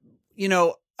that,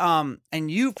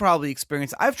 and you've probably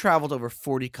experienced, I've traveled over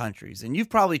 40 countries and you've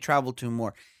probably traveled to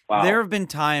more. Wow. There have been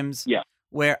times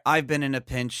where I've been in a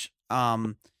pinch,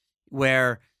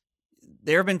 where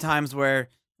there have been times where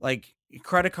like your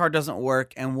credit card doesn't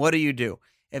work. And what do?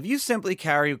 If you simply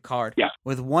carry a card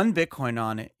with one Bitcoin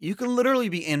on it, you can literally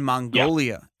be in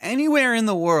Mongolia, anywhere in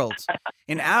the world,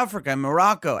 in Africa,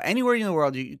 Morocco, anywhere in the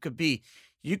world you could be.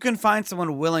 you can find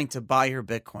someone willing to buy your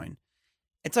Bitcoin.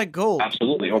 It's like gold.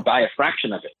 Absolutely. Or buy a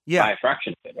fraction of it. Yeah. Buy a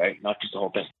fraction of it, right? Not just the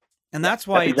whole thing. And that's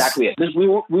why exactly it. We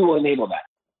will enable that.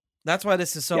 That's why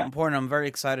this is so important. I'm very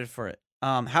excited for it.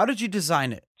 How did you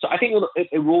design it? So I think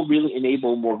it will really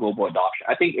enable more global adoption.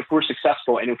 I think if we're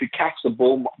successful and if we catch the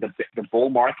bull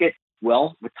market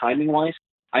well with timing wise,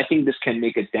 I think this can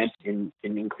make a dent in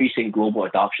increasing global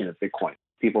adoption of Bitcoin,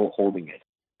 people holding it.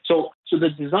 So the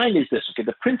design is this. Okay,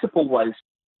 the principle was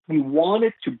we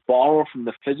wanted to borrow from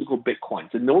the physical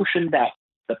Bitcoins. The notion that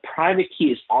the private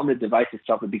key is on the device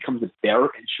itself, it becomes a bearer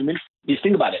instrument. You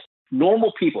think about it.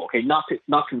 Normal people, okay, not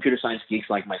computer science geeks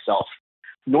like myself.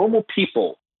 Normal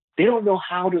people, they don't know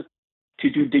how to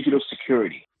do digital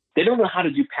security. They don't know how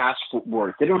to do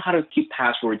passwords. They don't know how to keep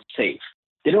passwords safe.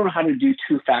 They don't know how to do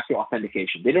two-factor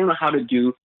authentication. They don't know how to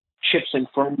do chips and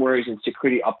firmwares and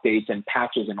security updates and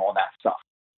patches and all that stuff,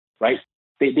 right?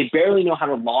 They barely know how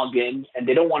to log in, and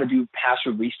they don't want to do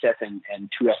password resets and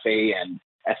 2FA and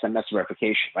SMS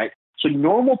verification, right? So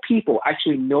normal people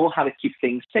actually know how to keep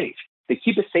things safe. They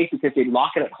keep it safe because they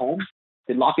lock it at home.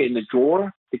 They lock it in the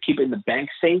drawer. They keep it in the bank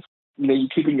safe. You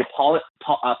keep it in your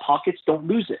pockets. Don't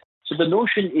lose it. So the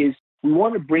notion is we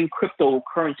want to bring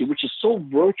cryptocurrency, which is so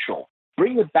virtual,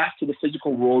 bring it back to the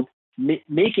physical world, make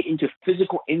it into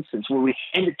physical instance where we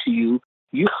hand it to you.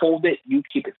 You hold it. You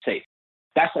keep it safe.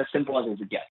 That's as simple as it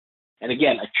gets. And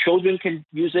again, children can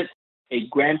use it. A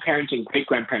grandparents and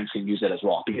great-grandparents can use it as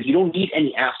well because you don't need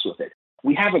any apps with it.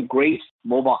 We have a great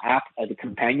mobile app as a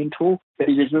companion tool, but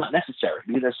it is not necessary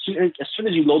because as soon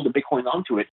as you load the Bitcoin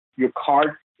onto it, your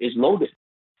card is loaded.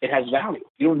 It has value.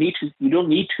 You don't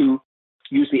need to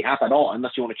use the app at all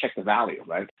unless you want to check the value,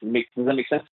 right? Does that make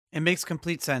sense? It makes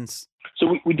complete sense.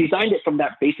 So we designed it from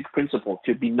that basic principle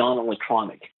to be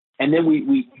non-electronic. And then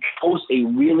we chose a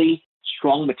really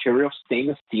strong material,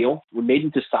 stainless steel. We made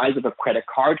it the size of a credit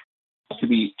card to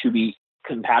be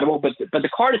compatible. But the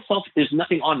card itself, there's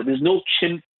nothing on it. There's no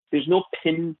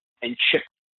pin and chip.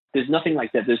 There's nothing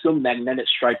like that. There's no magnetic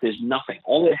stripe. There's nothing.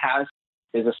 All it has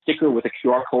is a sticker with a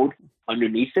QR code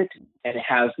underneath it, and it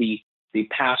has the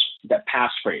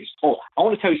passphrase. Oh, I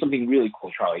want to tell you something really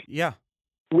cool, Charlie. Yeah.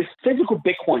 With physical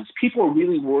Bitcoins, people are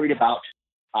really worried about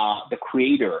the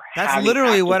creator. That's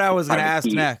literally what I was going to ask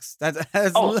next.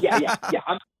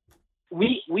 Yeah.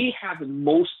 We have the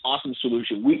most awesome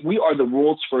solution. We are the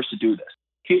world's first to do this.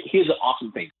 Here's the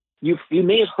awesome thing. You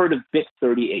may have heard of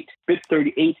BIP38.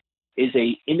 BIP38 is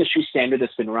a industry standard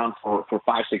that's been around for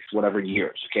 5, 6, whatever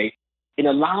years. Okay, it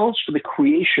allows for the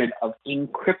creation of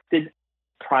encrypted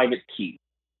private keys.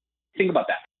 Think about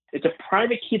that. It's a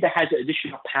private key that has an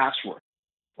additional password.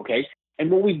 Okay, and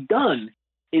what we've done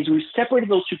is we've separated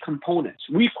those two components.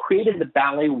 We've created the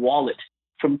Ballet wallet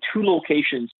from 2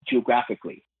 locations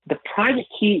geographically. The private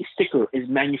key sticker is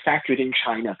manufactured in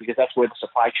China because that's where the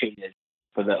supply chain is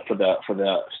for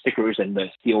the stickers and the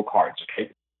steel cards.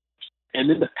 Okay, and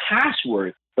then the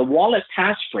password, the wallet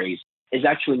passphrase, is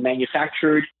actually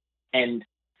manufactured and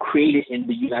created in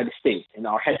the United States in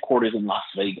our headquarters in Las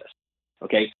Vegas.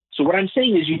 Okay, so what I'm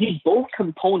saying is you need both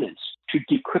components to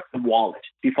decrypt the wallet.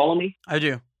 Do you follow me? I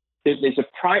do. There's an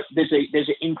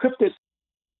encrypted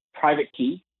private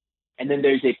key, and then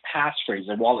there's a passphrase,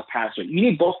 a wallet passphrase. You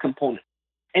need both components.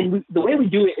 And the way we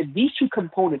do it is these two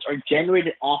components are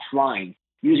generated offline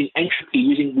using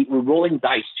entropy, we're rolling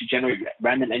dice to generate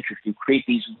random entropy to create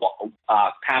these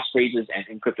passphrases and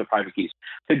encrypted private keys.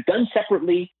 They're done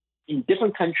separately in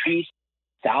different countries,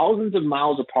 thousands of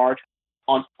miles apart,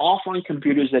 on offline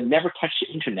computers that never touch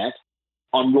the internet,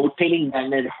 on rotating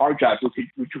magnetic hard drives, which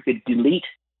you could delete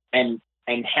and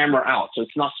hammer out. So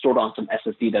it's not stored on some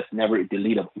SSD that's never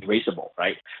deletable, erasable,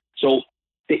 right? So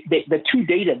the two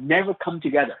data never come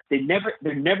together. They're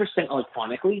never sent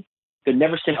electronically. They're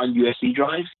never sent on USB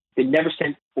drives. They're never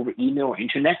sent over email or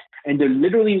internet. And they're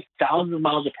literally thousands of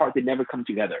miles apart. They never come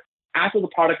together. After the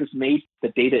product is made, the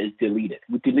data is deleted.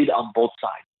 We delete it on both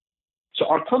sides. So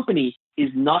our company is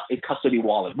not a custody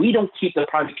wallet. We don't keep the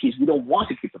private keys. We don't want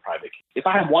to keep the private keys. If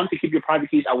I had wanted to keep your private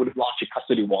keys, I would have launched a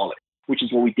custody wallet, which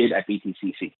is what we did at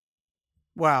BTCC.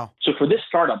 Wow. So for this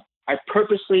startup, I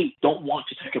purposely don't want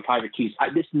to take your private keys.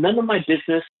 It's none of my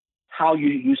business how you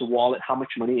use a wallet, how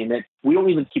much money in it. We don't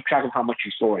even keep track of how much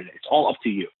you store in it. It's all up to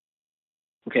you.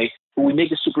 Okay? But we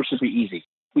make it super, super easy.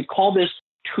 We call this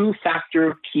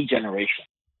two-factor key generation.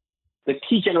 The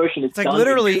key generation is it's like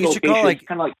literally, you should call it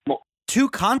kind of like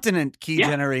two-continent key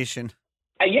generation.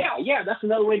 Yeah, that's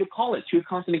another way to call it,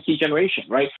 two-continent key generation,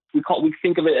 right? We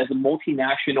think of it as a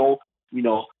multinational,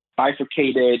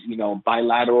 bifurcated,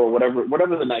 bilateral,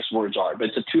 whatever the nice words are, but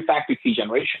it's a two-factor key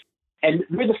generation. And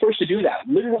we're the first to do that.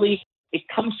 Literally, it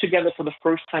comes together for the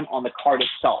first time on the card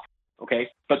itself. Okay,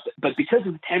 but because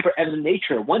of the tamper-evident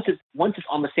nature, once it's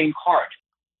on the same card,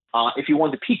 if you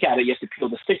want to peek at it, you have to peel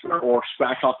the sticker or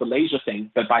scratch off the laser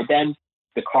thing. But by then,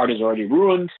 the card is already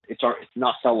ruined. It's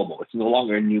not sellable. It's no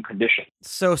longer in new condition.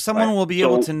 So someone will be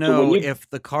able to know if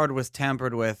the card was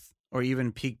tampered with or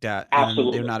even peeked at, and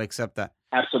they will not accept that.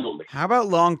 Absolutely. How about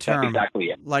long term? That's exactly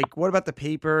it. Like, what about the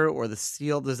paper or the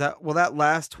seal? Will that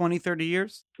last 20, 30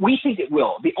 years? We think it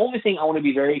will. The only thing I want to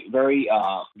be very, very,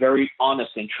 very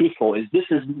honest and truthful is this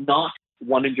is not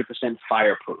 100%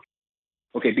 fireproof.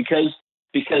 Okay, because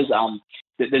there's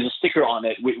a sticker on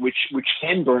it which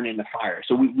can burn in the fire.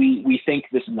 So we think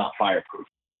this is not fireproof.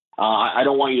 I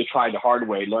don't want you to try the hard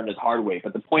way, learn it the hard way.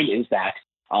 But the point is that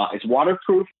it's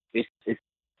waterproof.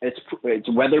 It's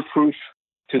weatherproof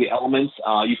to the elements.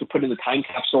 You could put in the time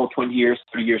capsule 20 years,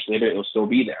 30 years later, it'll still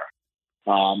be there.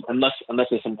 Unless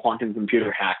there's some quantum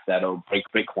computer hack that'll break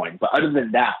Bitcoin. But other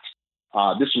than that,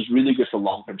 this is really good for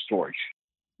long-term storage.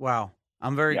 Wow.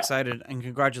 I'm very excited, and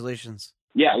congratulations.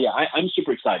 Yeah, I'm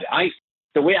super excited.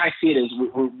 The way I see it is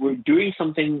we're doing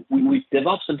something, we've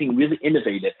developed something really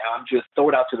innovative, and I'm just throw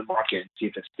it out to the market and see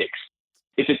if it sticks.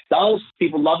 If it does,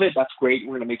 people love it, that's great.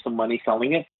 We're going to make some money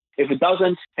selling it. If it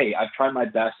doesn't, hey, I've tried my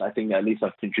best. I think at least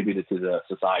I've contributed to the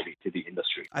society, to the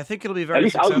industry. I think it'll be very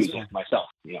successful. At least I'll use it myself.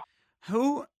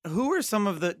 Who are some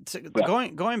of the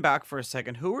going back for a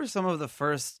second? Who were some of the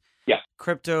first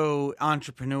crypto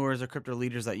entrepreneurs or crypto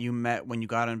leaders that you met when you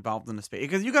got involved in the space?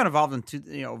 Because you got involved in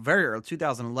very early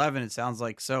 2011. It sounds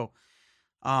like so.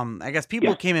 I guess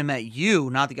people came and met you,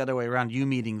 not the other way around. You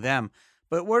meeting them.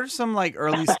 But what are some like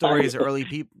early stories,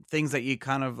 early things that you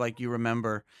kind of like you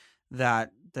remember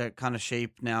that kind of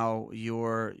shape now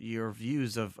your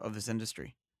views of this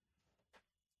industry?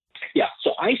 Yeah,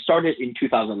 so I started in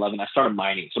 2011. I started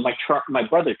mining. So my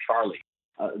brother Charlie,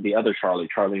 the other Charlie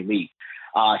Lee,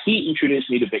 he introduced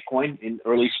me to Bitcoin in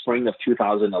early spring of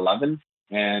 2011,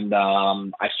 and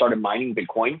I started mining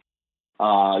Bitcoin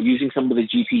using some of the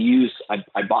GPUs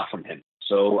I bought from him.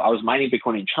 So I was mining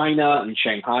Bitcoin in China, in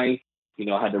Shanghai.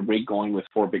 I had a rig going with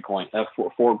four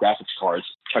graphics cards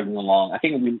chugging along. I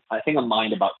think I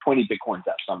mined about 20 Bitcoins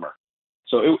that summer.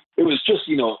 So it was just,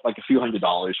 like a few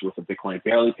 $100s worth of Bitcoin. I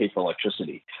barely paid for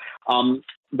electricity. And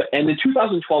then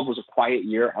 2012 was a quiet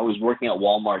year. I was working at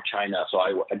Walmart China, so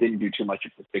I didn't do too much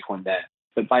of Bitcoin then.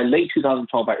 But by late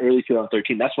 2012, by early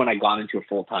 2013, that's when I got into it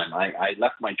full time. I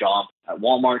left my job at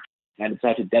Walmart and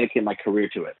decided to dedicate my career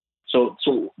to it. So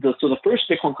the first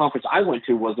Bitcoin conference I went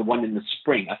to was the one in the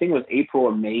spring. I think it was April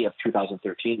or May of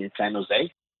 2013 in San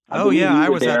Jose. I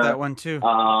was there at that one too.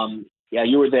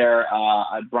 You were there.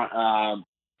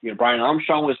 Brian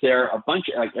Armstrong was there. A bunch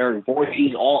of like Eric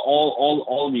Voorhees,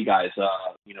 all of you guys.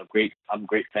 Great. I'm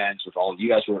great fans with all of you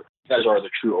guys. You guys are the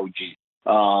true OG.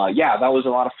 That was a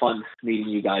lot of fun meeting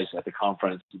you guys at the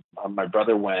conference. My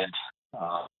brother went.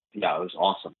 It was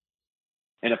awesome.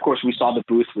 And of course, we saw the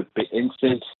booth with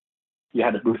BitInstant. You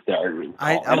had a booth there.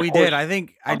 We did. I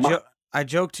think I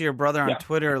joked to your brother on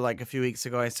Twitter like a few weeks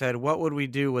ago. I said, "What would we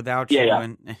do without you?"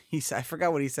 And he said, I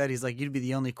forgot what he said. He's like, "You'd be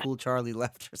the only cool Charlie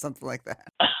left," or something like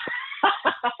that.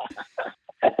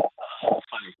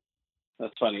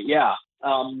 That's funny. Yeah.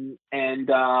 And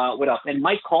what else? And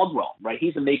Mike Caldwell, right?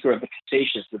 He's the maker of the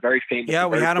Constations, the very famous. Yeah,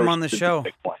 we had him on the show.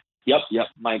 Bitcoin. Yep.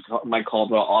 Mike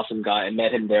Caldwell, awesome guy. I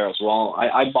met him there as well.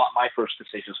 I bought my first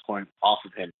Constations coin off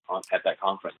of him at that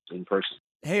conference in person.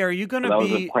 Hey, are you going to be...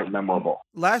 That was quite memorable.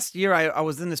 Last year, I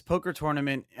was in this poker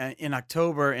tournament in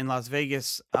October in Las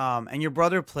Vegas, and your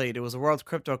brother played. It was a World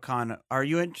CryptoCon. Are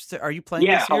you interested? Are you playing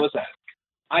this year? Yeah, how was that?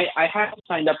 I haven't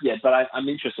signed up yet, but I'm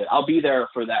interested. I'll be there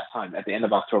for that time at the end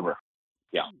of October.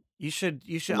 Yeah. You should.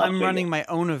 I'm running my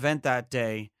own event that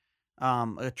day.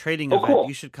 A trading event. Cool.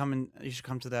 You should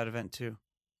come to that event too.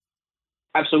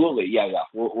 Absolutely, yeah.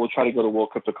 We'll try to go to World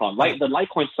CryptoCon. The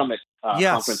Litecoin Summit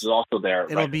conference is also there.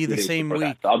 It'll be the same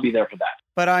week. So I'll be there for that.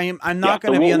 But I'm not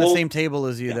going to be on the same table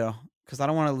as you though, because I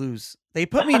don't want to lose. They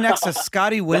put me next to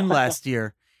Scotty Wynn last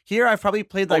year. Here, I've probably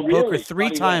played poker 3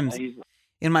 times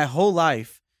in my whole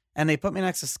life, and they put me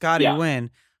next to Scotty Wynn,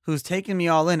 who's taken me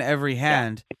all in every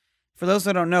hand. For those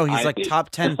that don't know, he's top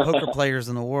 10 poker players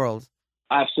in the world.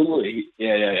 Absolutely.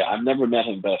 Yeah. I've never met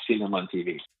him, but I've seen him on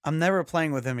TV. I'm never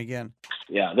playing with him again.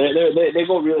 Yeah, they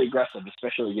go really aggressive,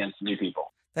 especially against new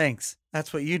people. Thanks.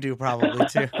 That's what you do probably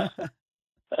too.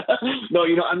 No,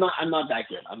 I'm not that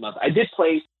good. I did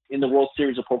play in the World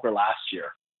Series of Poker last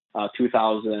year,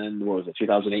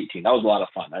 2018. That was a lot of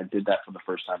fun. I did that for the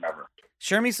first time ever.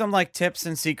 Share me some tips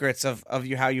and secrets of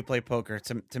how you play poker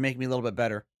to make me a little bit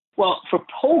better. Well, for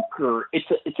poker,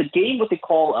 it's a game what they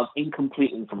call of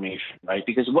incomplete information, right?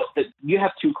 Because you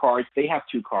have two cards, they have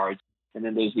two cards, and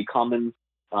then there's the common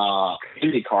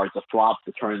community cards, the flop,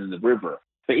 the turn, and the river.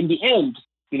 But in the end,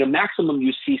 maximum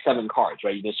you see 7 cards,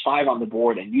 right? There's 5 on the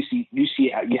board, and you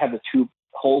have the 2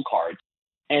 whole cards,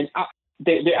 and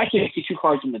there actually actually 2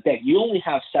 cards in the deck. You only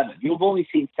have 7. You've only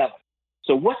seen 7.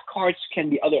 So what cards can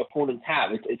the other opponents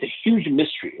have? It's a huge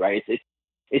mystery, right?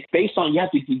 It's based on, you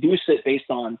have to deduce it based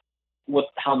on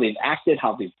how they've acted,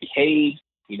 how they've behaved.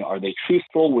 Are they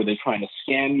truthful? Were they trying to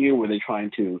scam you? Were they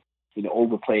trying to,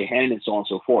 overplay a hand, and so on and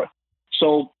so forth.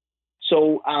 So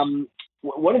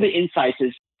one of the insights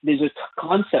is there's a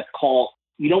concept called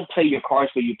you don't play your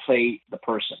cards, but you play the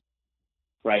person,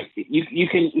 right? You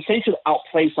can essentially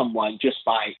outplay someone just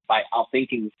by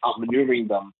outmaneuvering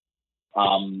them,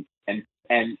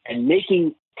 and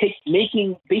making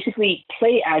basically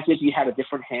play as if you had a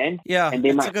different hand. Yeah, and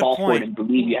they might fall for it and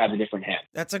believe you have a different hand.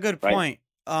 That's a good right? point.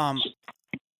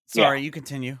 Sorry, you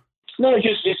continue. No, it's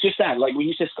just that. Like when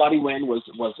you said Scotty Nguyen was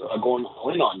going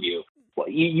all in on you. Well,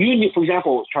 you knew, for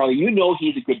example, Charlie,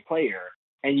 he's a good player,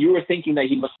 and you were thinking that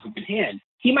he must have a good hand.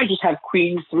 He might just have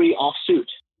Queen 3 offsuit,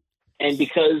 and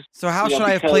because. So how should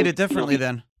I have played it differently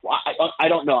then? I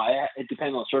don't know. It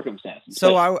depends on circumstances.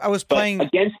 So I was playing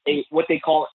against what they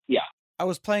call. Yeah. I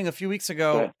was playing a few weeks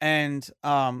ago, and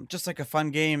just like a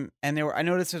fun game, and I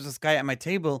noticed there's this guy at my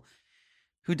table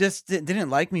who just didn't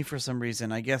like me for some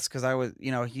reason. I guess because I was,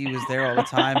 he was there all the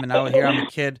time, and I would hear I'm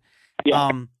a kid.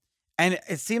 Yeah. And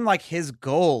it seemed like his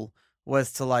goal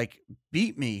was to like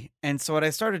beat me. And so what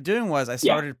I started doing was I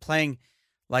started playing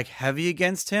like heavy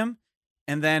against him,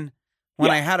 and then when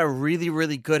I had a really,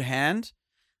 really good hand,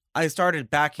 I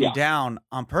started backing down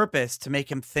on purpose to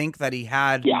make him think that he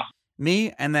had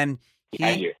me, and then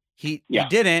he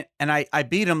didn't, and I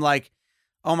beat him like,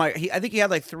 I think he had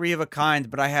like 3 of a kind,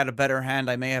 but I had a better hand.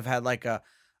 I may have had like a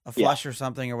flush or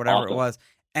something or whatever it was,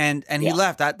 and he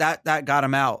left. That got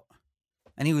him out,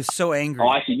 and he was so angry. Oh,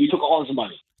 I see. You took all his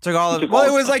money. It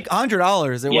was like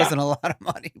 $100. It wasn't a lot of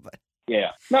money, but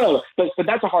no. But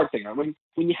that's a hard thing. Right?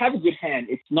 When you have a good hand,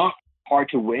 it's not hard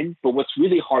to win, but what's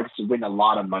really hard is to win a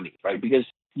lot of money, right? Because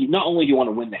not only do you want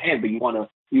to win the hand, but you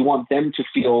want them to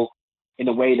feel in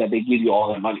a way that they give you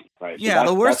all their money, right? Yeah, so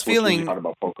the worst really feeling hard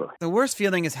about poker. The worst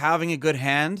feeling is having a good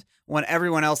hand when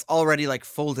everyone else already like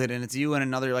folded and it's you and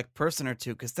another like person or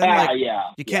two, because then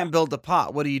you can't build the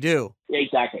pot. What do you do? Yeah,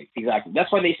 exactly.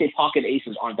 That's why they say pocket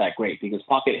aces aren't that great, because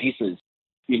pocket aces,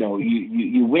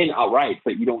 you win outright,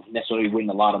 but you don't necessarily win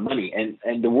a lot of money.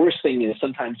 And the worst thing is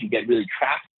sometimes you get really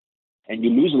trapped and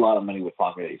you lose a lot of money with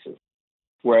pocket aces.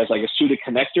 Whereas like a suited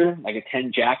connector, like a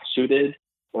 10 jack suited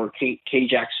or K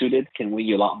jack suited, can win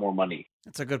you a lot more money.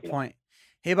 That's a good point.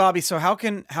 Hey Bobby, so how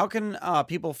can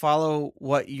people follow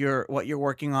what you're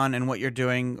working on and what you're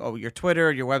doing? Oh, your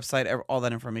Twitter, your website, all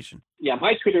that information. Yeah,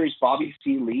 my Twitter is Bobby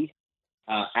C. Lee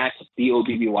at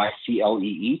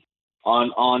BOBBYCLEE.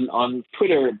 On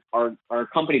Twitter, our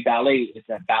company Ballet is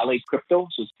at Ballet Crypto,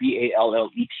 so it's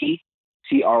BALLET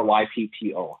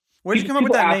Where'd you come up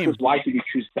with that name? Why did you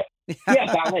choose that?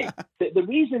 Yeah, Ballet. The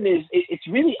reason is it's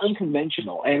really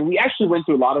unconventional, and we actually went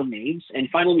through a lot of names, and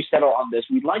finally we settled on this.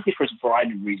 We liked it for a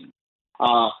variety of reasons.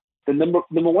 The number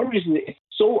one reason is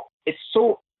it's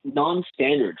so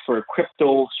non-standard for a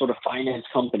crypto sort of finance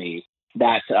company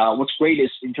that what's great is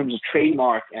in terms of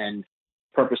trademark and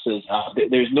purposes,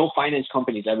 there's no finance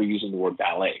companies ever using the word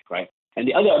ballet, right? And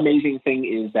the other amazing thing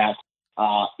is that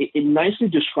it nicely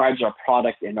describes our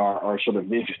product and our sort of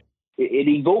vision. It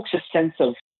evokes a sense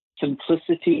of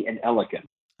simplicity and elegance.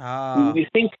 We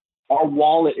think our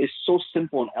wallet is so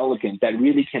simple and elegant that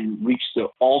really can reach to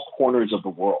all corners of the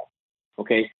world.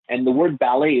 Okay, and the word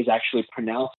ballet is actually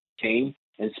pronounced the same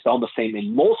and spelled the same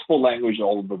in multiple languages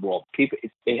all over the world.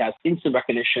 It has instant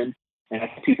recognition, and I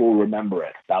think people will remember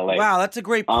it. Ballet. Wow, that's a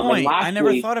great point. Lastly, I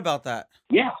never thought about that.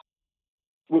 Yeah.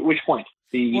 Which point?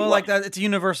 Like that, it's a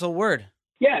universal word.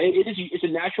 Yeah, it is. It's a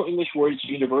natural English word. It's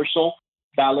universal.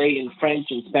 Ballet in French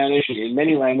and Spanish, in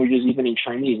many languages, even in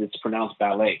Chinese, it's pronounced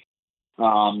ballet.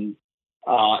 And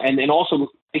then also,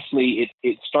 basically,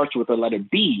 it starts with the letter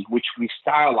B, which we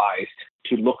stylized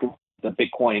to look at the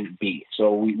Bitcoin B.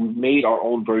 So we made our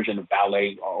own version of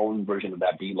ballet, our own version of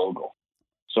that B logo.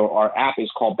 So our app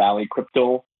is called Ballet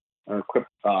Crypto.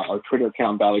 Our Twitter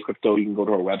account, Ballet Crypto. You can go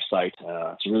to our website.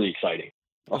 It's really exciting.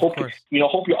 I hope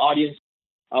your audience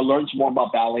learns more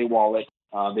about Ballet Wallet.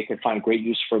 They can find great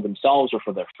use for themselves or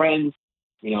for their friends.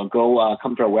 Go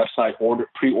come to our website,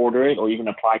 pre-order it, or even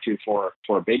apply for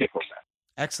a beta program.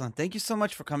 Excellent. Thank you so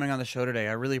much for coming on the show today.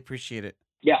 I really appreciate it.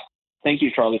 Yeah. Thank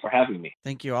you, Charlie, for having me.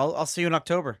 Thank you. I'll see you in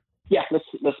October. Yeah, let's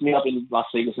meet up in Las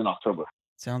Vegas in October.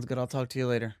 Sounds good. I'll talk to you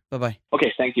later. Bye-bye.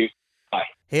 Okay, thank you. Bye.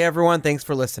 Hey everyone, thanks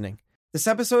for listening. This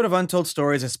episode of Untold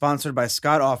Stories is sponsored by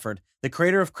Scott Offord, the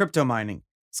creator of Crypto Mining.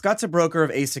 Scott's a broker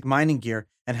of ASIC mining gear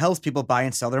and helps people buy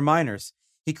and sell their miners.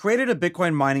 He created a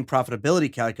Bitcoin mining profitability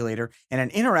calculator and an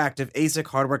interactive ASIC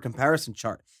hardware comparison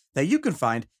chart that you can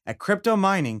find at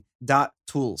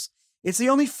cryptomining.tools. It's the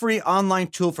only free online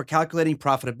tool for calculating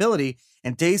profitability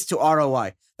and days to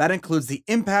ROI. That includes the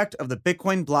impact of the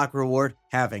Bitcoin block reward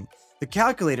halving. The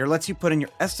calculator lets you put in your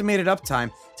estimated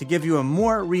uptime to give you a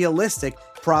more realistic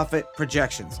profit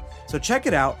projections. So check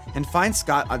it out and find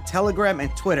Scott on Telegram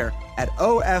and Twitter at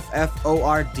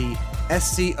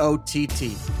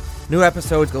OFFORDSCOTT. New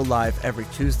episodes go live every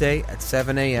Tuesday at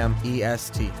 7 a.m.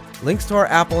 EST. Links to our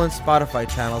Apple and Spotify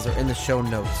channels are in the show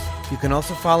notes. You can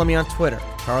also follow me on Twitter,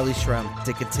 Charlie Shrem,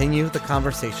 to continue the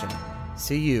conversation.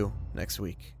 See you next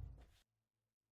week.